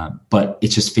 But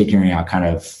it's just figuring out kind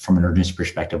of from an urgency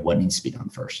perspective, what needs to be done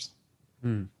first.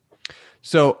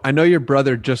 So I know your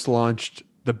brother just launched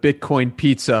the Bitcoin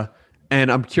pizza, and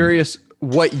I'm curious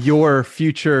what your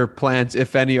future plans,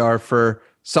 if any, are for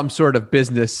some sort of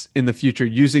business in the future,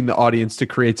 using the audience to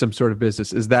create some sort of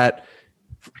business. Is that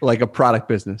like a product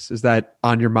business? Is that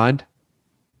on your mind?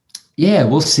 Yeah,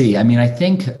 we'll see. I mean, I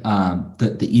think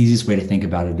the easiest way to think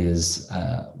about it is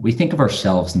we think of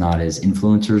ourselves not as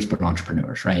influencers, but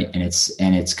entrepreneurs, right? And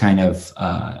it's kind of,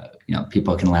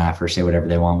 people can laugh or say whatever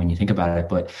they want when you think about it.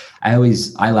 But I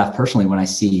laugh personally when I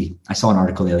saw an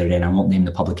article the other day, and I won't name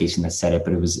the publication that said it,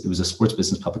 but it was a sports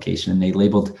business publication, and they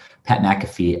labeled Pat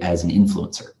McAfee as an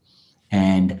influencer.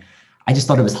 And I just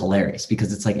thought it was hilarious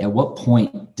because it's like, at what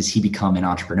point does he become an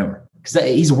entrepreneur? Because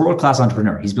he's a world-class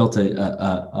entrepreneur. He's built a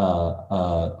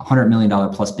 $100 million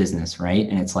plus business, right?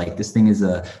 And it's like, this thing is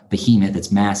a behemoth.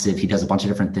 It's massive. He does a bunch of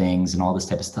different things and all this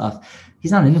type of stuff.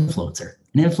 He's not an influencer.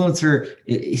 An influencer,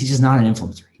 he's just not an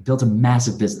influencer. He built a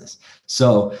massive business.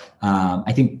 So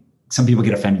I think some people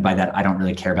get offended by that. I don't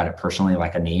really care about it personally,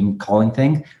 like a name calling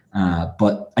thing.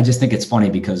 But I just think it's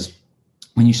funny because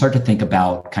when you start to think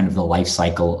about kind of the life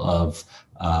cycle of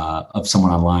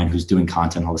someone online who's doing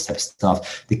content, all this type of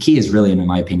stuff, the key is really, in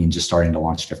my opinion, just starting to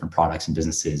launch different products and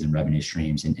businesses and revenue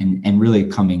streams and really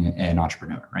becoming an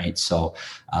entrepreneur, right? So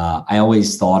I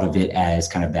always thought of it as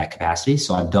kind of that capacity.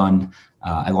 So I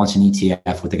launched an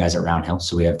ETF with the guys at Roundhill.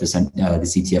 So we have this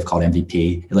ETF called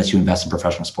MVP. It lets you invest in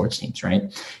professional sports teams,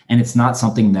 right? And it's not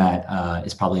something that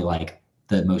is probably like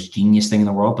the most genius thing in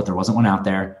the world, but there wasn't one out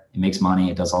there. It makes money.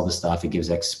 It does all this stuff. It gives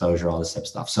exposure, all this type of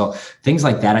stuff. So things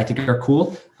like that I think are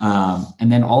cool.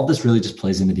 And then all of this really just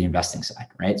plays into the investing side,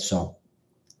 right? So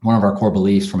one of our core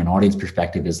beliefs from an audience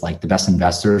perspective is like the best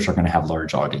investors are going to have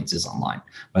large audiences online,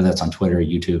 whether that's on Twitter,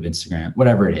 YouTube, Instagram,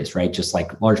 whatever it is, right? Just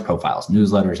like large profiles,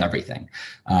 newsletters, everything.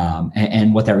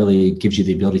 And what that really gives you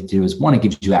the ability to do is, one, it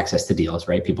gives you access to deals,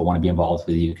 right? People want to be involved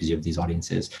with you because you have these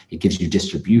audiences. It gives you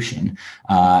distribution.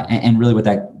 And really what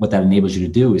that enables you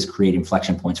to do is create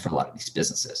inflection points for a lot of these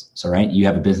businesses. So, right, you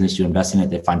have a business, you invest in it,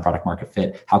 they find product market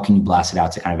fit. How can you blast it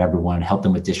out to kind of everyone, help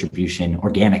them with distribution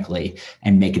organically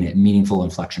and making it meaningful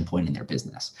inflection point in their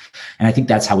business? And I think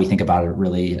that's how we think about it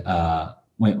really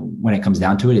when it comes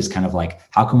down to it, is kind of like,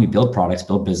 how can we build products,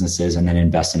 build businesses, and then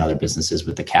invest in other businesses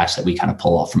with the cash that we kind of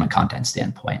pull off from a content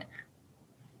standpoint.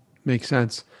 Makes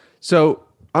sense. So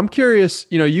I'm curious,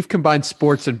 you've combined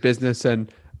sports and business,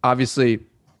 and obviously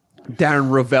Darren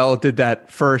Rovell did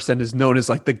that first and is known as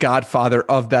like the godfather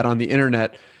of that on the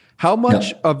internet. How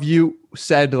much of you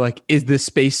said like, is this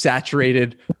space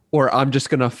saturated, or I'm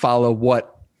just going to follow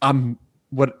what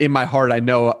in my heart I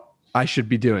know I should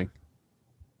be doing?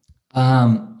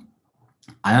 I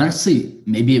honestly,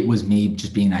 maybe it was me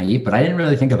just being naive, but I didn't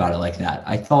really think about it like that.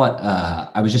 I thought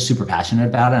I was just super passionate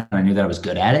about it, and I knew that I was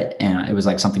good at it, and it was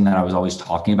like something that I was always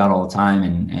talking about all the time.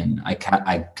 And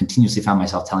I continuously found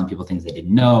myself telling people things they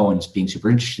didn't know and just being super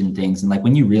interested in things. And like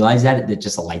when you realize that, that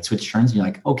just a light switch turns, and you're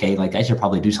like, okay, like I should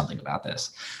probably do something about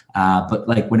this. But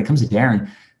like when it comes to Darren,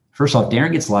 first off,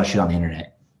 Darren gets a lot of shit on the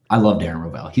internet. I love Darren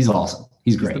Rovell. He's awesome.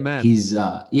 He's great. He's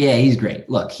he's great.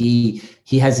 Look, he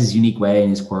has his unique way and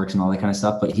his quirks and all that kind of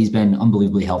stuff, but he's been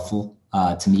unbelievably helpful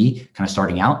to me kind of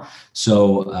starting out.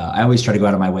 So I always try to go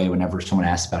out of my way whenever someone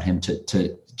asks about him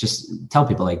to just tell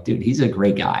people like, dude, he's a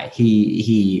great guy.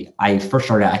 I first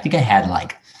started out, I think I had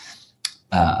like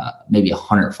maybe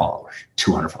 100 followers,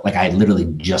 200 followers. Like I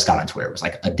literally just got on Twitter. It was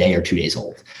like a day or 2 days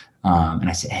old. And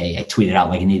I said, hey, I tweeted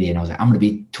out like an idiot. And I was like, I'm going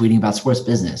to be tweeting about sports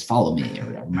business. Follow me or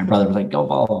whatever. My brother was like, go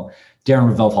follow him. Darren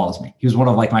Rovell follows me. He was one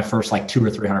of like my first like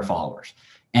 200 or 300 followers.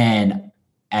 And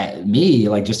at me,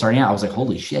 like just starting out, I was like,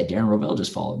 holy shit, Darren Rovell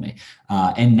just followed me.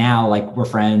 And now like we're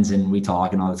friends and we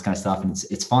talk and all this kind of stuff. And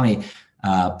it's funny.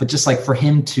 But just like for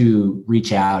him to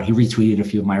reach out, he retweeted a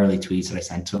few of my early tweets that I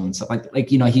sent to him and stuff like,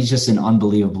 he's just an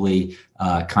unbelievably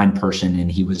kind person.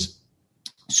 And he was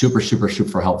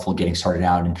super helpful getting started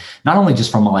out. And not only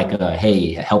just from like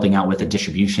hey, helping out with the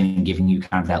distribution and giving you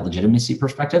kind of that legitimacy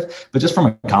perspective, but just from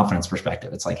a confidence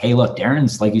perspective. It's like, hey, look,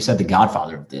 Darren's, like you said, the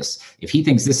godfather of this. If he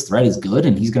thinks this thread is good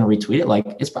and he's going to retweet it, like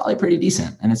it's probably pretty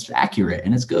decent and it's accurate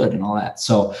and it's good and all that.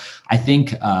 So I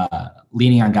think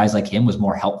leaning on guys like him was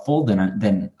more helpful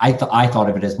than I thought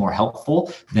of it as more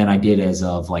helpful than I did as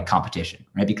of like competition,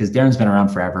 right? Because Darren's been around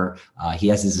forever. He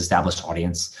has his established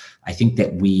audience. I think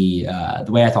that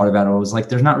the way I thought about it was like,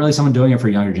 there's not really someone doing it for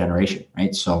a younger generation,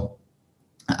 right? So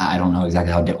I don't know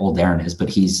exactly how old Darren is, but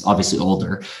he's obviously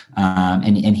older,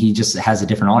 and he just has a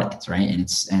different audience, right? And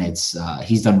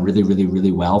he's done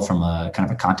really well from a kind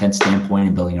of a content standpoint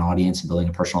and building an audience and building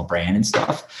a personal brand and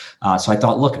stuff. So I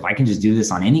thought, look, if I can just do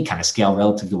this on any kind of scale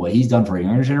relative to what he's done for a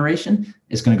younger generation,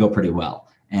 it's going to go pretty well.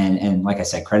 And like I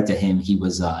said, credit to him. He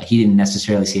didn't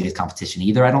necessarily see it as competition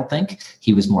either. I don't think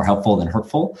he was more helpful than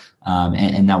hurtful.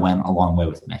 And that went a long way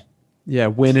with me. Yeah.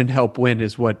 Win and help win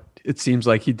is what it seems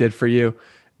like he did for you.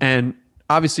 And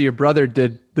obviously your brother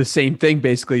did the same thing,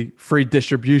 basically free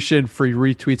distribution, free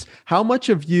retweets.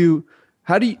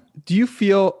 Do you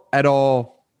feel at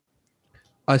all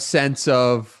a sense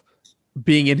of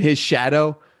being in his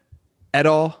shadow at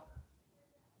all?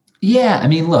 Yeah, I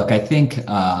mean, look, I think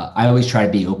I always try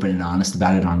to be open and honest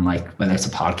about it on like whether it's a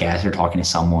podcast or talking to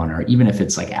someone, or even if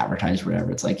it's like advertised or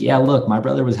whatever. It's like, yeah, look, my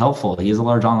brother was helpful. He has a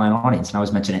large online audience, and I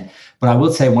always mention it. But I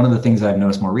will say one of the things that I've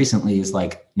noticed more recently is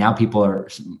like now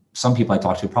some people I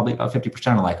talk to, probably about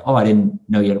 50% are like, oh, I didn't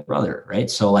know you had a brother, right?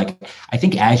 So like, I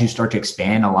think as you start to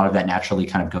expand, a lot of that naturally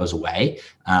kind of goes away.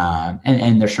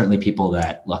 And there's certainly people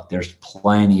that look, there's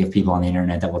plenty of people on the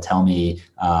internet that will tell me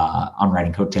I'm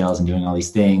riding coattails and doing all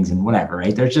these things and whatever,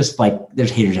 right? There's just like,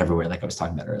 there's haters everywhere, like I was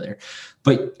talking about earlier,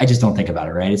 but I just don't think about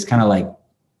it, right? It's kind of like,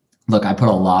 look, I put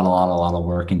a lot of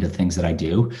work into things that I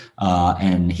do.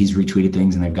 And he's retweeted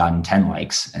things and they've gotten 10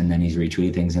 likes. And then he's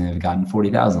retweeted things and they've gotten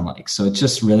 40,000 likes. So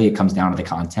it comes down to the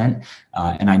content.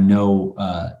 And I know,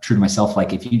 true to myself,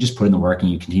 like if you just put in the work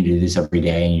and you continue to do this every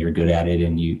day and you're good at it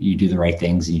and you do the right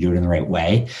things and you do it in the right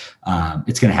way,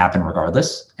 it's going to happen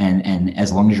regardless. And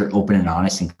as long as you're open and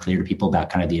honest and clear to people about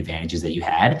kind of the advantages that you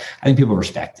had, I think people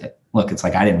respect it. Look, it's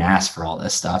like, I didn't ask for all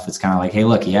this stuff. It's kind of like, hey,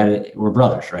 look, we're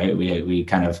brothers, right? We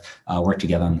kind of work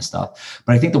together on this stuff.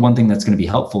 But I think the one thing that's going to be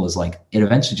helpful is like, it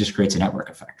eventually just creates a network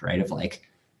effect, right? Of like,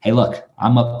 hey, look,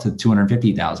 I'm up to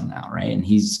 250,000 now, right? And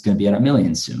he's going to be at 1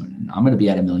 million soon. And I'm going to be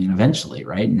at 1 million eventually,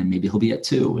 right? And then maybe he'll be at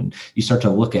 2. And you start to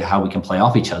look at how we can play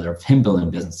off each other, of him building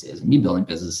businesses and me building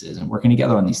businesses and working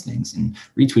together on these things and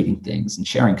retweeting things and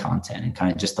sharing content and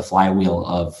kind of just the flywheel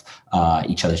of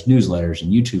each other's newsletters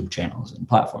and YouTube channels and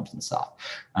platforms and stuff.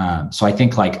 So I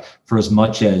think like for as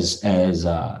much as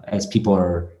people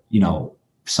are,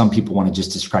 some people want to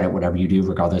just discredit whatever you do,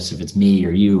 regardless if it's me or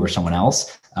you or someone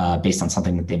else, based on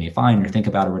something that they may find or think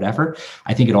about or whatever.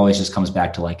 I think it always just comes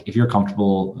back to like, if you're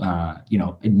comfortable,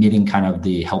 admitting kind of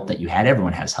the help that you had.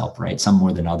 Everyone has help, right? Some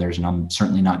more than others. And I'm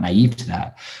certainly not naive to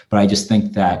that. But I just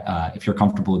think that if you're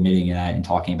comfortable admitting that and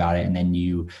talking about it, and then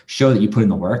you show that you put in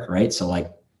the work, right? So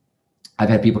like, I've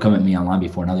had people come at me online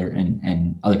before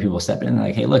and other people step in and they're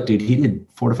like, hey, look, dude, he did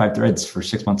 4 to 5 threads for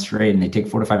 6 months straight and they take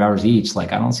 4 to 5 hours each.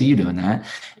 Like, I don't see you doing that.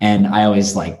 And I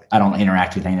always like, I don't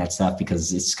interact with any of that stuff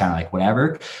because it's kind of like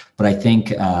whatever. But I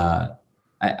think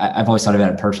I've always thought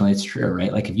about it personally. It's true,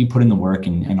 right? Like if you put in the work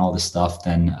and all this stuff,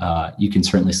 then you can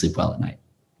certainly sleep well at night.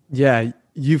 Yeah.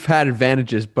 You've had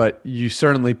advantages, but you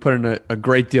certainly put in a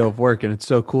great deal of work, and it's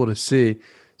so cool to see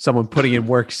someone putting in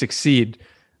work succeed.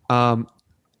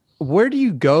 Where do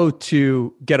you go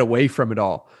to get away from it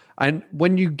all? And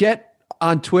when you get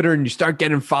on Twitter and you start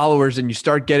getting followers and you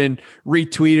start getting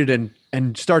retweeted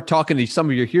and start talking to some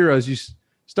of your heroes, you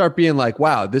start being like,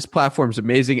 wow, this platform's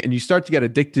amazing. And you start to get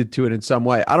addicted to it in some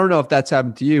way. I don't know if that's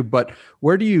happened to you, but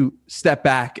where do you step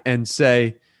back and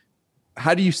say,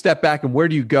 how do you step back and where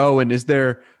do you go? And is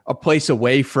there a place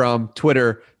away from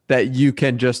Twitter that you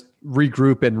can just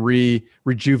regroup and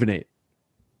rejuvenate?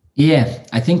 Yeah,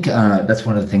 I think that's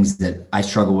one of the things that I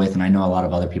struggle with, and I know a lot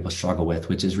of other people struggle with,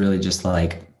 which is really just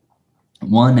like,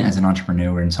 one, as an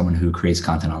entrepreneur and someone who creates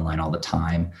content online all the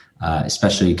time,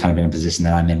 especially kind of in a position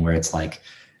that I'm in where it's like,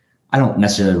 I'm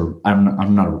not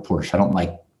a reporter, so I don't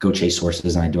like go chase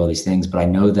sources and I do all these things, but I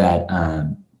know that,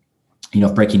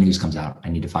 if breaking news comes out, I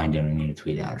need to find it and I need to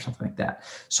tweet it out or something like that.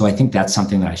 So I think that's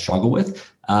something that I struggle with,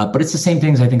 but it's the same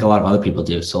things I think a lot of other people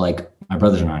do. So like my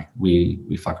brothers and I,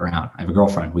 we fuck around. I have a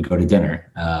girlfriend. We go to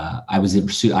dinner.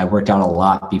 I worked out a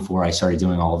lot before I started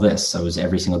doing all of this. So it was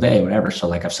every single day, whatever. So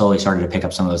like I've slowly started to pick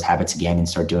up some of those habits again and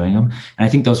start doing them. And I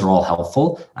think those are all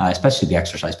helpful, especially the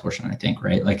exercise portion, I think,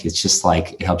 right? Like it's just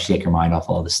like, it helps you take your mind off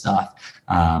all this stuff.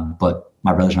 But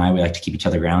my brothers and I, we like to keep each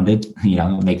other grounded,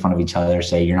 make fun of each other,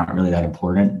 say you're not really that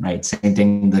important, right? Same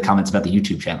thing, the comments about the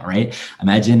YouTube channel, right?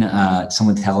 Imagine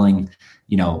someone telling,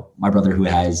 my brother who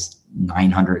has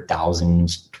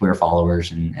 900,000 Twitter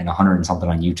followers and 100 and something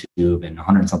on YouTube and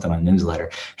 100 and something on newsletter.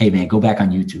 Hey man, go back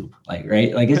on YouTube. Like,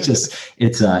 right. Like it's just,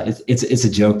 it's a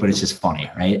joke, but it's just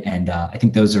funny. Right. And I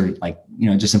think those are like,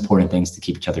 just important things to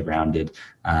keep each other grounded.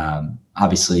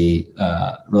 Obviously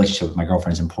relationship with my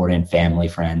girlfriend is important, family,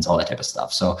 friends, all that type of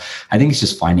stuff. So I think it's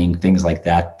just finding things like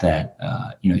that,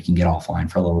 you can get offline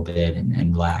for a little bit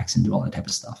and relax and do all that type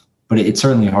of stuff. But it's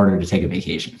certainly harder to take a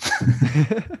vacation.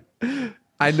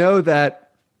 I know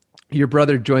that your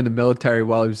brother joined the military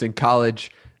while he was in college,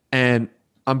 and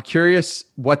I'm curious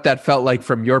what that felt like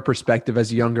from your perspective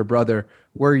as a younger brother.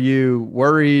 Were you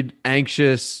worried,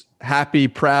 anxious, happy,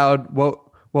 proud? What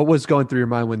was going through your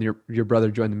mind when your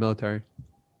brother joined the military?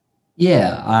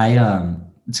 Yeah,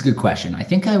 it's a good question. I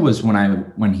think I was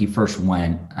when he first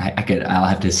went. I'll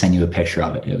have to send you a picture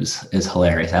of it. It was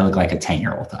hilarious. I look like a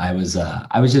 10-year-old. I was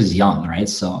just young, right?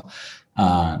 So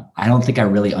I don't think I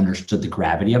really understood the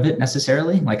gravity of it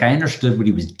necessarily. Like, I understood what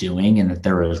he was doing and that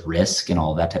there was risk and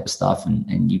all that type of stuff.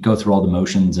 And you go through all the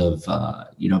motions of,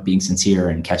 being sincere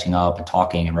and catching up and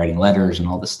talking and writing letters and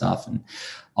all this stuff. And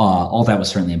all that was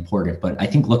certainly important. But I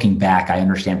think looking back, I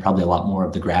understand probably a lot more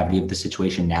of the gravity of the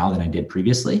situation now than I did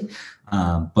previously.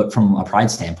 But from a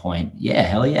pride standpoint, yeah,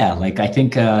 hell yeah. Like, I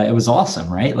think it was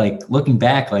awesome, right? Like, looking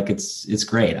back, like it's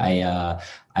great.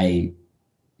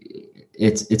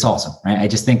 It's awesome, right? I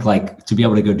just think, like, to be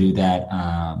able to go do that.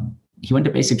 He went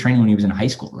to basic training when he was in high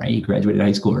school, right? He graduated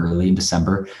high school early in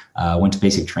December, went to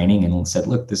basic training and said,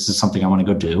 look, this is something I want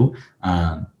to go do.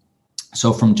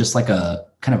 So from just like a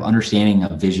kind of understanding a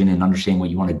vision and understanding what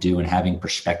you want to do and having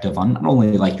perspective on not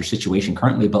only like your situation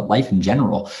currently, but life in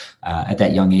general, at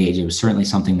that young age, it was certainly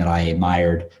something that I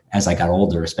admired as I got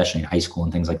older, especially in high school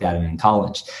and things like that and in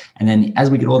college. And then as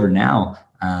we get older now,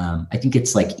 I think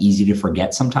it's like easy to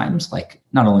forget sometimes, like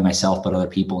not only myself, but other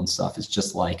people and stuff. It's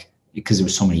just like, because it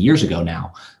was so many years ago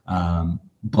now.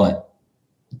 But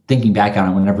thinking back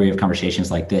on it, whenever we have conversations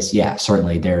like this, yeah,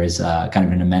 certainly there is kind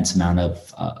of an immense amount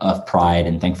of pride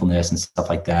and thankfulness and stuff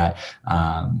like that,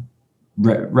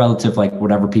 relative, like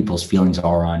whatever people's feelings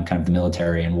are on kind of the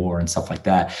military and war and stuff like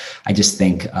that. I just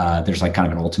think there's like kind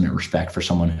of an ultimate respect for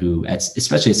someone who,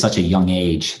 especially at such a young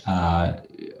age,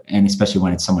 and especially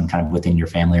when it's someone kind of within your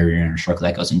family or your inner circle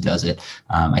that goes and does it.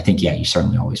 I think, yeah, you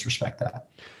certainly always respect that.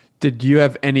 Did you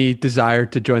have any desire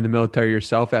to join the military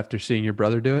yourself after seeing your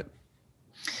brother do it?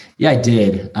 Yeah, I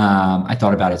did. I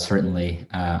thought about it, certainly.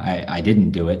 I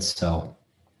didn't do it. So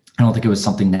I don't think it was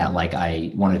something that like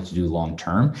I wanted to do long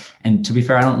term. And to be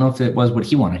fair, I don't know if it was what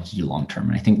he wanted to do long term.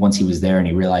 And I think once he was there and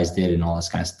he realized it and all this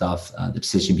kind of stuff, the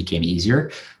decision became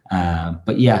easier.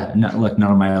 But yeah, none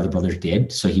of my other brothers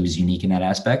did. So he was unique in that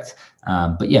aspect.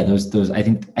 But yeah, those I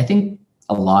think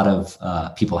a lot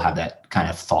of people have that kind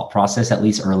of thought process, at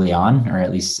least early on, or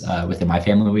at least within my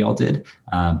family, we all did.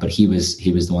 But he was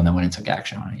the one that went and took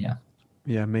action on it. Yeah.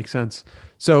 Yeah, makes sense.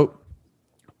 So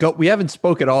we haven't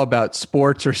spoke at all about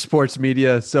sports or sports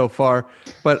media so far,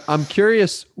 but I'm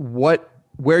curious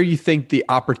where you think the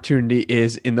opportunity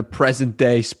is in the present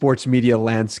day sports media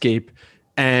landscape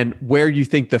and where you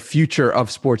think the future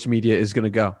of sports media is going to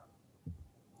go.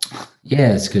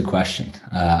 Yeah, it's a good question.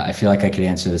 I feel like I could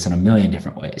answer this in a million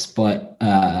different ways, but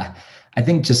I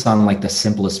think just on like the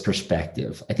simplest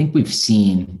perspective, I think we've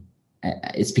seen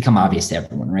it's become obvious to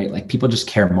everyone, right? Like people just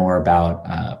care more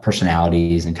about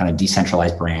personalities and kind of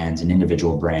decentralized brands and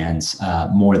individual brands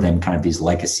more than kind of these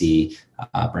legacy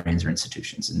brands or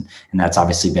institutions. And that's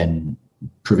obviously been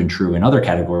proven true in other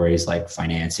categories like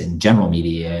finance and general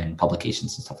media and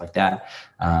publications and stuff like that.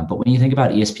 But when you think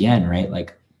about ESPN, right?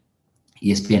 Like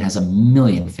ESPN has a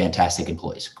million fantastic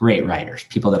employees, great writers,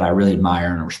 people that I really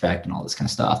admire and respect and all this kind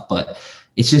of stuff. But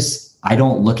it's just, I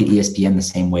don't look at ESPN the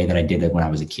same way that I did it when I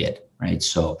was a kid, right?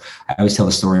 So I always tell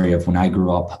the story of when I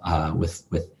grew up with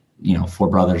four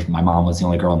brothers. My mom was the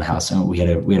only girl in the house, and we had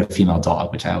a female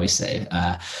dog, which I always say.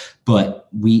 But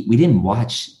we didn't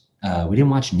watch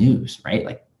news, right?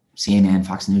 Like CNN,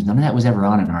 Fox News, none of that was ever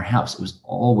on in our house. It was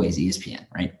always ESPN,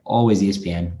 right? Always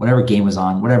ESPN, whatever game was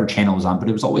on, whatever channel was on, but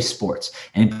it was always sports.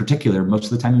 And in particular, most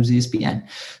of the time it was ESPN.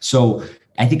 So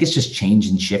I think it's just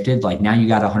changed and shifted. Like now you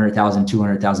got 100,000,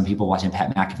 200,000 people watching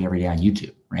Pat McAfee every day on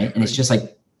YouTube, right? And it's just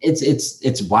like,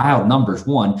 it's wild numbers,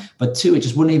 one, but two, it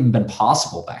just wouldn't even been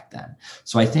possible back then.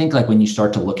 So I think like when you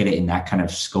start to look at it in that kind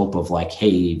of scope of like,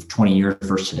 hey, 20 years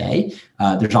versus today,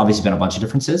 there's obviously been a bunch of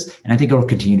differences. And I think it will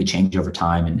continue to change over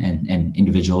time and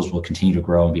individuals will continue to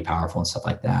grow and be powerful and stuff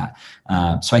like that.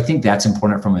 So I think that's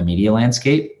important from a media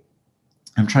landscape.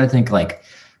 I'm trying to think like,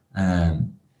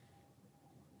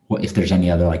 if there's any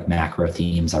other like macro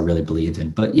themes I really believe in,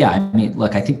 but yeah, I mean,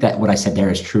 look, I think that what I said there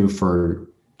is true for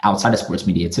outside of sports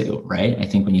media too, right? I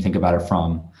think when you think about it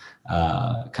from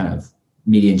kind of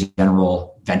media in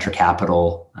general, venture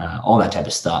capital, all that type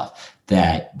of stuff,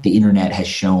 that the internet has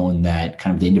shown that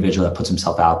kind of the individual that puts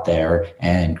himself out there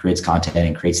and creates content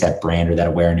and creates that brand or that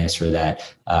awareness or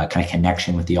that kind of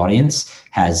connection with the audience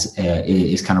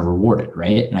is kind of rewarded,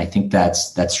 right? And I think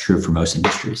that's true for most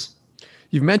industries.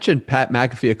 You've mentioned Pat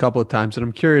McAfee a couple of times, and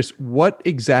I'm curious, what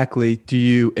exactly do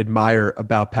you admire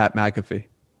about Pat McAfee?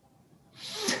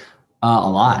 A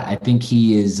lot. I think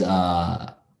he is,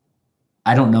 I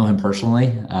don't know him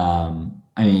personally.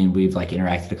 I mean, we've like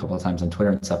interacted a couple of times on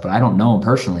Twitter and stuff, but I don't know him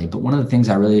personally. But one of the things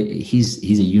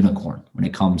he's a unicorn when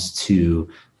it comes to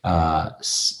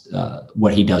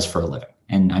what he does for a living.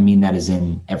 And I mean, that is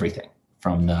in everything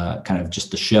from the kind of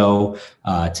just the show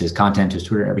to his content, to his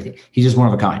Twitter, everything. He's just one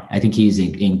of a kind. I think he's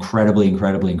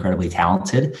incredibly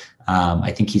talented.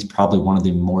 I think he's probably one of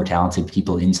the more talented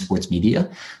people in sports media.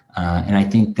 And I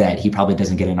think that he probably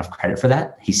doesn't get enough credit for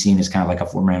that. He's seen as kind of like a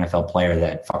former NFL player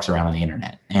that fucks around on the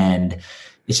internet. And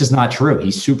it's just not true.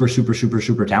 He's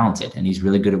super talented, and he's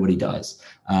really good at what he does.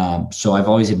 So I've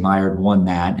always admired, one,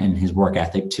 that and his work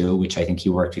ethic too, which I think he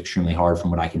worked extremely hard from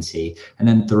what I can see. And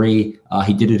then 3,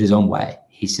 he did it his own way.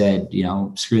 He said,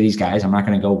 screw these guys. I'm not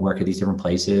going to go work at these different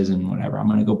places and whatever. I'm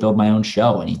going to go build my own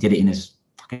show. And he did it in his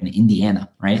fucking Indiana,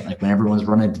 right? Like when everyone's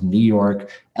running to New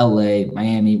York, LA,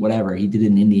 Miami, whatever, he did it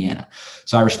in Indiana.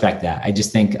 So I respect that. I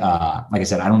just think, like I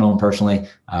said, I don't know him personally,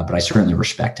 but I certainly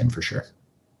respect him for sure.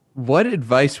 What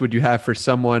advice would you have for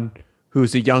someone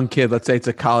who's a young kid, let's say it's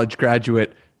a college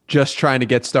graduate, just trying to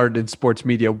get started in sports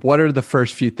media? What are the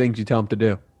first few things you tell them to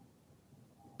do?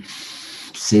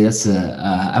 See,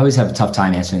 I always have a tough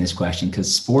time answering this question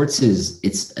because sports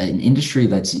it's an industry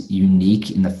that's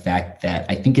unique in the fact that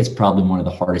I think it's probably one of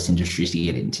the hardest industries to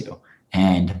get into.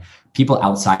 And people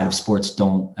outside of sports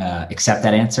don't accept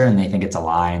that answer, and they think it's a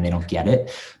lie and they don't get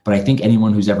it. But I think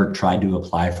anyone who's ever tried to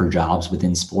apply for jobs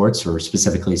within sports, or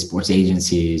specifically sports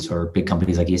agencies or big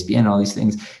companies like ESPN, all these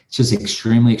things, it's just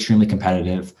extremely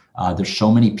competitive. There's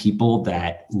so many people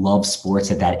that love sports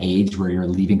at that age where you're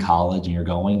leaving college and you're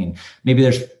going, and maybe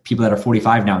there's people that are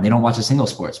 45 now and they don't watch a single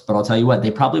sports, but I'll tell you what, they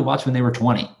probably watched when they were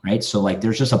 20, right? So like,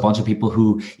 there's just a bunch of people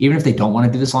who, even if they don't want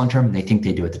to do this long-term, they think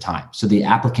they do at the time. So the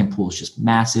applicant pool is just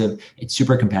massive. It's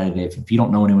super competitive. If you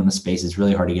don't know anyone in the space, it's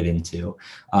really hard to get into.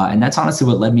 And that's honestly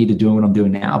what led me to doing what I'm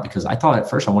doing now, because I thought at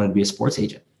first I wanted to be a sports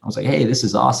agent. I was like, hey, this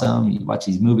is awesome. You watch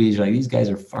these movies, you're like, these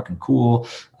guys are fucking cool.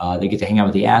 They get to hang out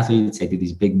with the athletes. They do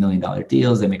these big $1 million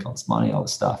deals. They make all this money, all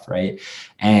this stuff, right?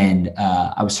 And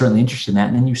I was certainly interested in that.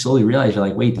 And then you slowly realize, you're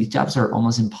like, wait, these jobs are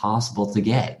almost impossible to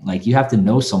get. Like, you have to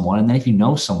know someone. And then if you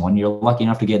know someone, you're lucky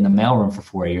enough to get in the mailroom for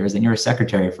 4 years. Then you're a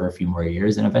secretary for a few more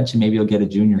years. And eventually maybe you'll get a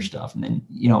junior stuff. And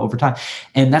then, over time.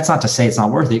 And that's not to say it's not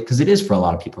worth it, because it is for a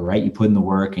lot of people, right? You put in the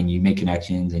work and you make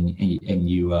connections and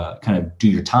you kind of do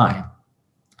your time.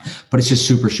 But it's just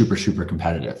super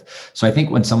competitive. So I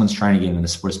think when someone's trying to get into the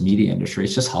sports media industry,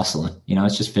 it's just hustling.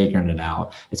 It's just figuring it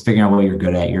out. It's figuring out what you're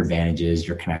good at, your advantages,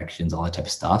 your connections, all that type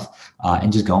of stuff,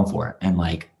 and just going for it. And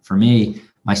like, for me,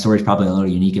 my story is probably a little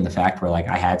unique in the fact where like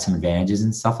I had some advantages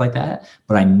and stuff like that,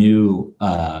 but I knew,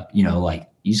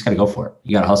 like, you just got to go for it.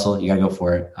 You got to hustle. You got to go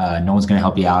for it. No one's going to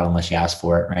help you out unless you ask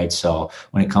for it. Right. So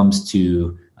when it comes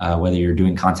to whether you're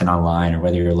doing content online or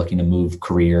whether you're looking to move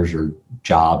careers or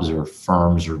jobs or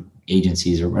firms or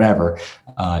agencies or whatever,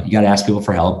 you got to ask people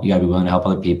for help. You got to be willing to help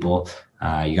other people.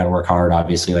 You got to work hard,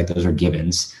 obviously, like those are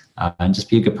givens, and just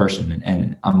be a good person.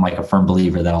 And I'm like a firm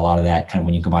believer that a lot of that kind of,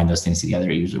 when you combine those things together,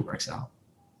 it usually works out.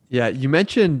 Yeah. You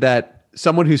mentioned that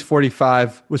someone who's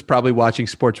 45 was probably watching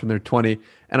sports when they're 20.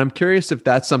 And I'm curious if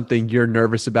that's something you're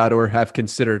nervous about or have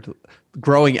considered,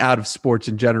 growing out of sports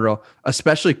in general,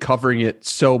 especially covering it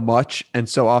so much and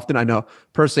so often. I know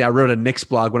personally, I wrote a Knicks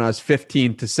blog when I was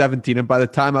 15 to 17. And by the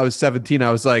time I was 17,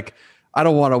 I was like, I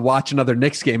don't want to watch another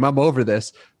Knicks game. I'm over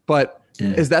this. But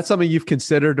Is that something you've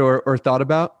considered or thought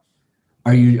about?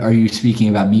 Are you speaking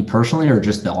about me personally or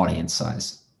just the audience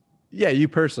size? Yeah, you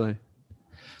personally.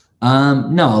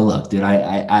 No, look, dude,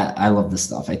 I love this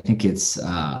stuff. I think it's,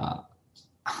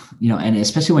 and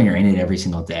especially when you're in it every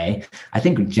single day. I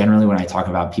think generally when I talk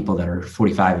about people that are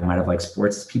 45 and might have like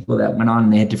sports, people that went on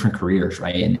and they had different careers,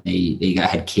 right? And they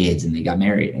had kids and they got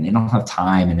married and they don't have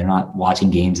time and they're not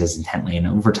watching games as intently. And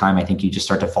over time, I think you just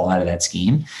start to fall out of that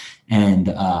scheme. And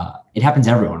it happens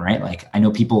to everyone, right? Like I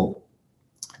know people,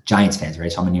 Giants fans,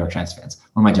 right? So I'm a New York Giants fan.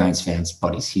 One of my Giants fans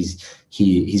buddies,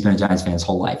 he's been a Giants fan his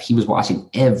whole life. He was watching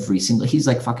he's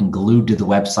like fucking glued to the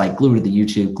website, glued to the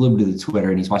YouTube, glued to the Twitter,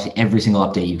 and he's watching every single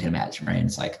update you can imagine, right? And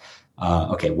it's like,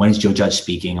 okay, when is Joe Judge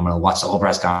speaking? I'm going to watch the whole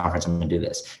press conference. I'm going to do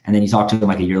this. And then you talk to him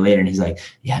like a year later and he's like,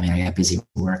 yeah, man, I got busy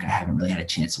with work. I haven't really had a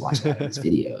chance to watch all these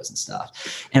videos and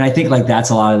stuff. And I think like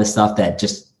that's a lot of the stuff that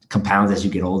just compounds as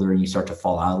you get older and you start to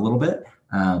fall out a little bit.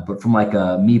 But from like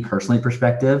a me personally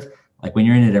perspective, like when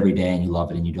you're in it every day and you love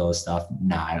it and you do all this stuff,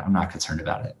 I'm not concerned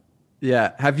about it.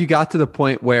 Yeah. Have you got to the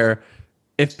point where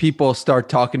if people start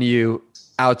talking to you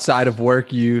outside of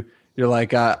work, you're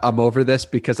like, I'm over this?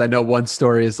 Because I know one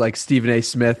story is like Stephen A.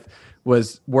 Smith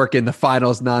was working the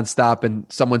finals nonstop and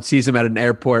someone sees him at an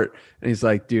airport and he's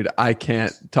like, dude, I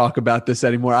can't talk about this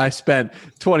anymore. I spent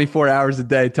 24 hours a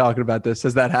day talking about this.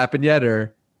 Has that happened yet?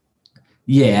 Or?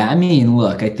 Yeah, I mean,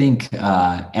 look, I think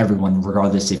everyone,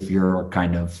 regardless if you're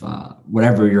kind of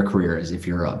whatever your career is, if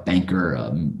you're a banker,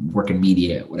 work in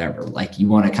media, whatever, like you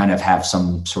want to kind of have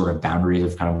some sort of boundaries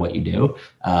of kind of what you do.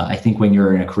 I think when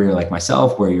you're in a career like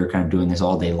myself, where you're kind of doing this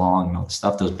all day long and all this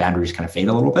stuff, those boundaries kind of fade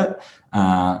a little bit.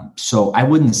 So I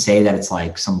wouldn't say that it's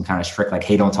like some kind of strict, like,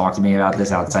 hey, don't talk to me about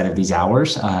this outside of these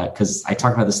hours, because I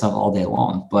talk about this stuff all day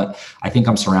long. But I think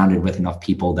I'm surrounded with enough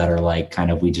people that are like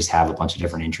kind of, we just have a bunch of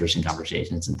different interests and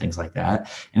conversations and things like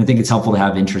that. And I think it's helpful to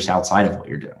have interests outside of what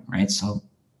you're doing, right? So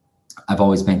I've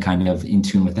always been kind of in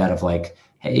tune with that of like,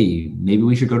 hey, maybe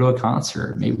we should go to a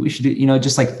concert. Maybe we should do,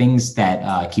 just like things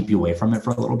that keep you away from it for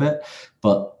a little bit.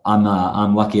 But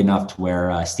I'm lucky enough to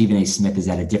where Stephen A. Smith is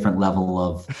at a different level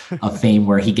of fame,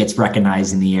 where he gets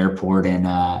recognized in the airport and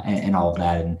all of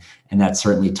that, and that's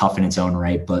certainly tough in its own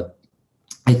right. But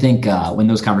I think when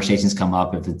those conversations come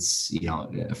up, if it's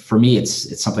for me,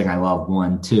 it's something I love.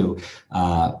 One, two.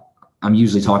 I'm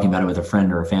usually talking about it with a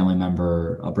friend or a family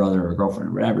member, a brother or a girlfriend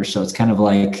or whatever. So it's kind of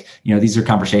like, these are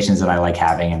conversations that I like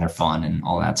having and they're fun and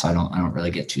all that. So I don't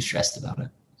really get too stressed about it.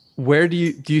 Where do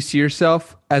you see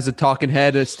yourself as a talking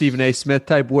head, a Stephen A. Smith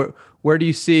type? Where do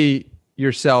you see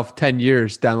yourself 10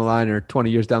 years down the line or 20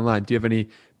 years down the line? Do you have any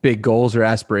big goals or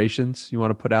aspirations you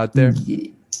want to put out there?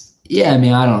 Yeah, I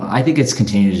mean, I think it's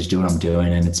continuing to just do what I'm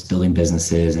doing, and it's building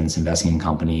businesses and it's investing in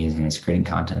companies and it's creating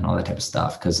content and all that type of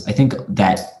stuff. Cause I think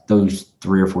that those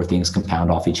 3 or 4 things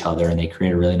compound off each other and they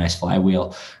create a really nice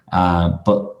flywheel.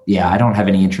 But yeah, I don't have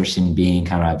any interest in being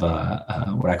kind of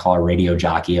what I call a radio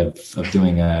jockey of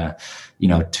doing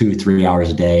 2-3 hours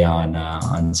a day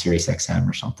on Sirius XM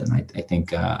or something. I think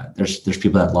there's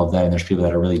people that love that and there's people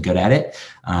that are really good at it.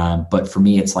 But for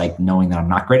me, it's like knowing that I'm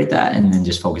not great at that and then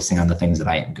just focusing on the things that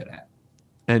I am good at.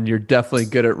 And you're definitely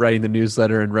good at writing the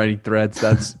newsletter and writing threads.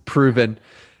 That's proven.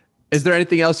 Is there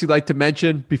anything else you'd like to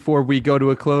mention before we go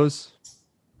to a close?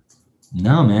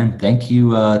 No, man. Thank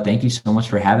you. Thank you so much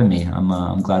for having me.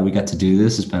 I'm glad we got to do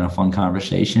this. It's been a fun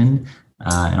conversation,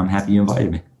 and I'm happy you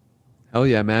invited me. Hell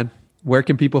yeah, man. Where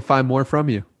can people find more from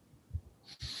you?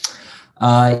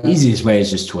 Easiest way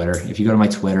is just Twitter. If you go to my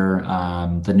Twitter,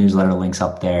 the newsletter link's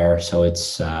up there. So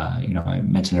it's, I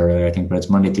mentioned it earlier, I think, but it's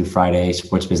Monday through Friday,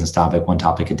 sports business topic, 1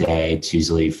 topic a day. It's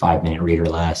usually 5-minute read or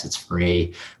less. It's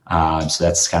free. So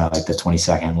that's kind of like the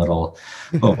 20-second little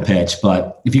pitch.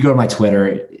 But if you go to my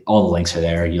Twitter, all the links are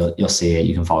there. You'll see it.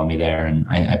 You can follow me there. And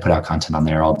I put out content on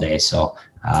there all day. So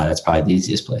that's probably the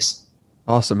easiest place.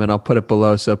 Awesome. And I'll put it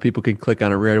below so people can click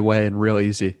on it right away and real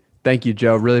easy. Thank you,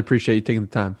 Joe. Really appreciate you taking the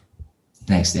time.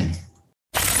 Thanks, Danny.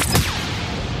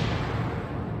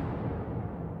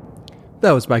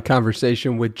 That was my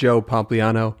conversation with Joe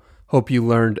Pompliano. Hope you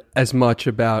learned as much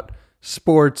about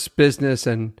sports, business,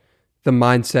 and the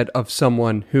mindset of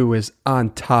someone who is on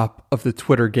top of the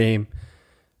Twitter game.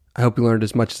 I hope you learned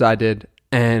as much as I did.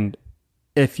 And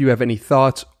if you have any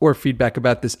thoughts or feedback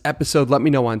about this episode, let me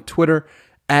know on Twitter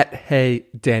at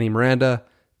HeyDannyMiranda.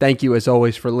 Thank you as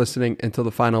always for listening until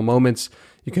the final moments.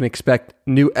 You can expect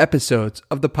new episodes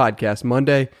of the podcast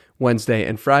Monday, Wednesday,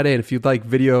 and Friday. And if you'd like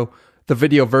the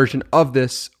video version of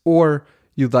this, or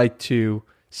you'd like to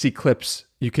see clips,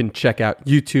 you can check out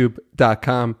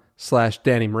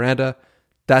youtube.com/DannyMiranda.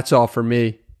 That's all for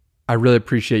me. I really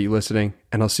appreciate you listening,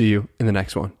 and I'll see you in the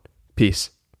next one. Peace.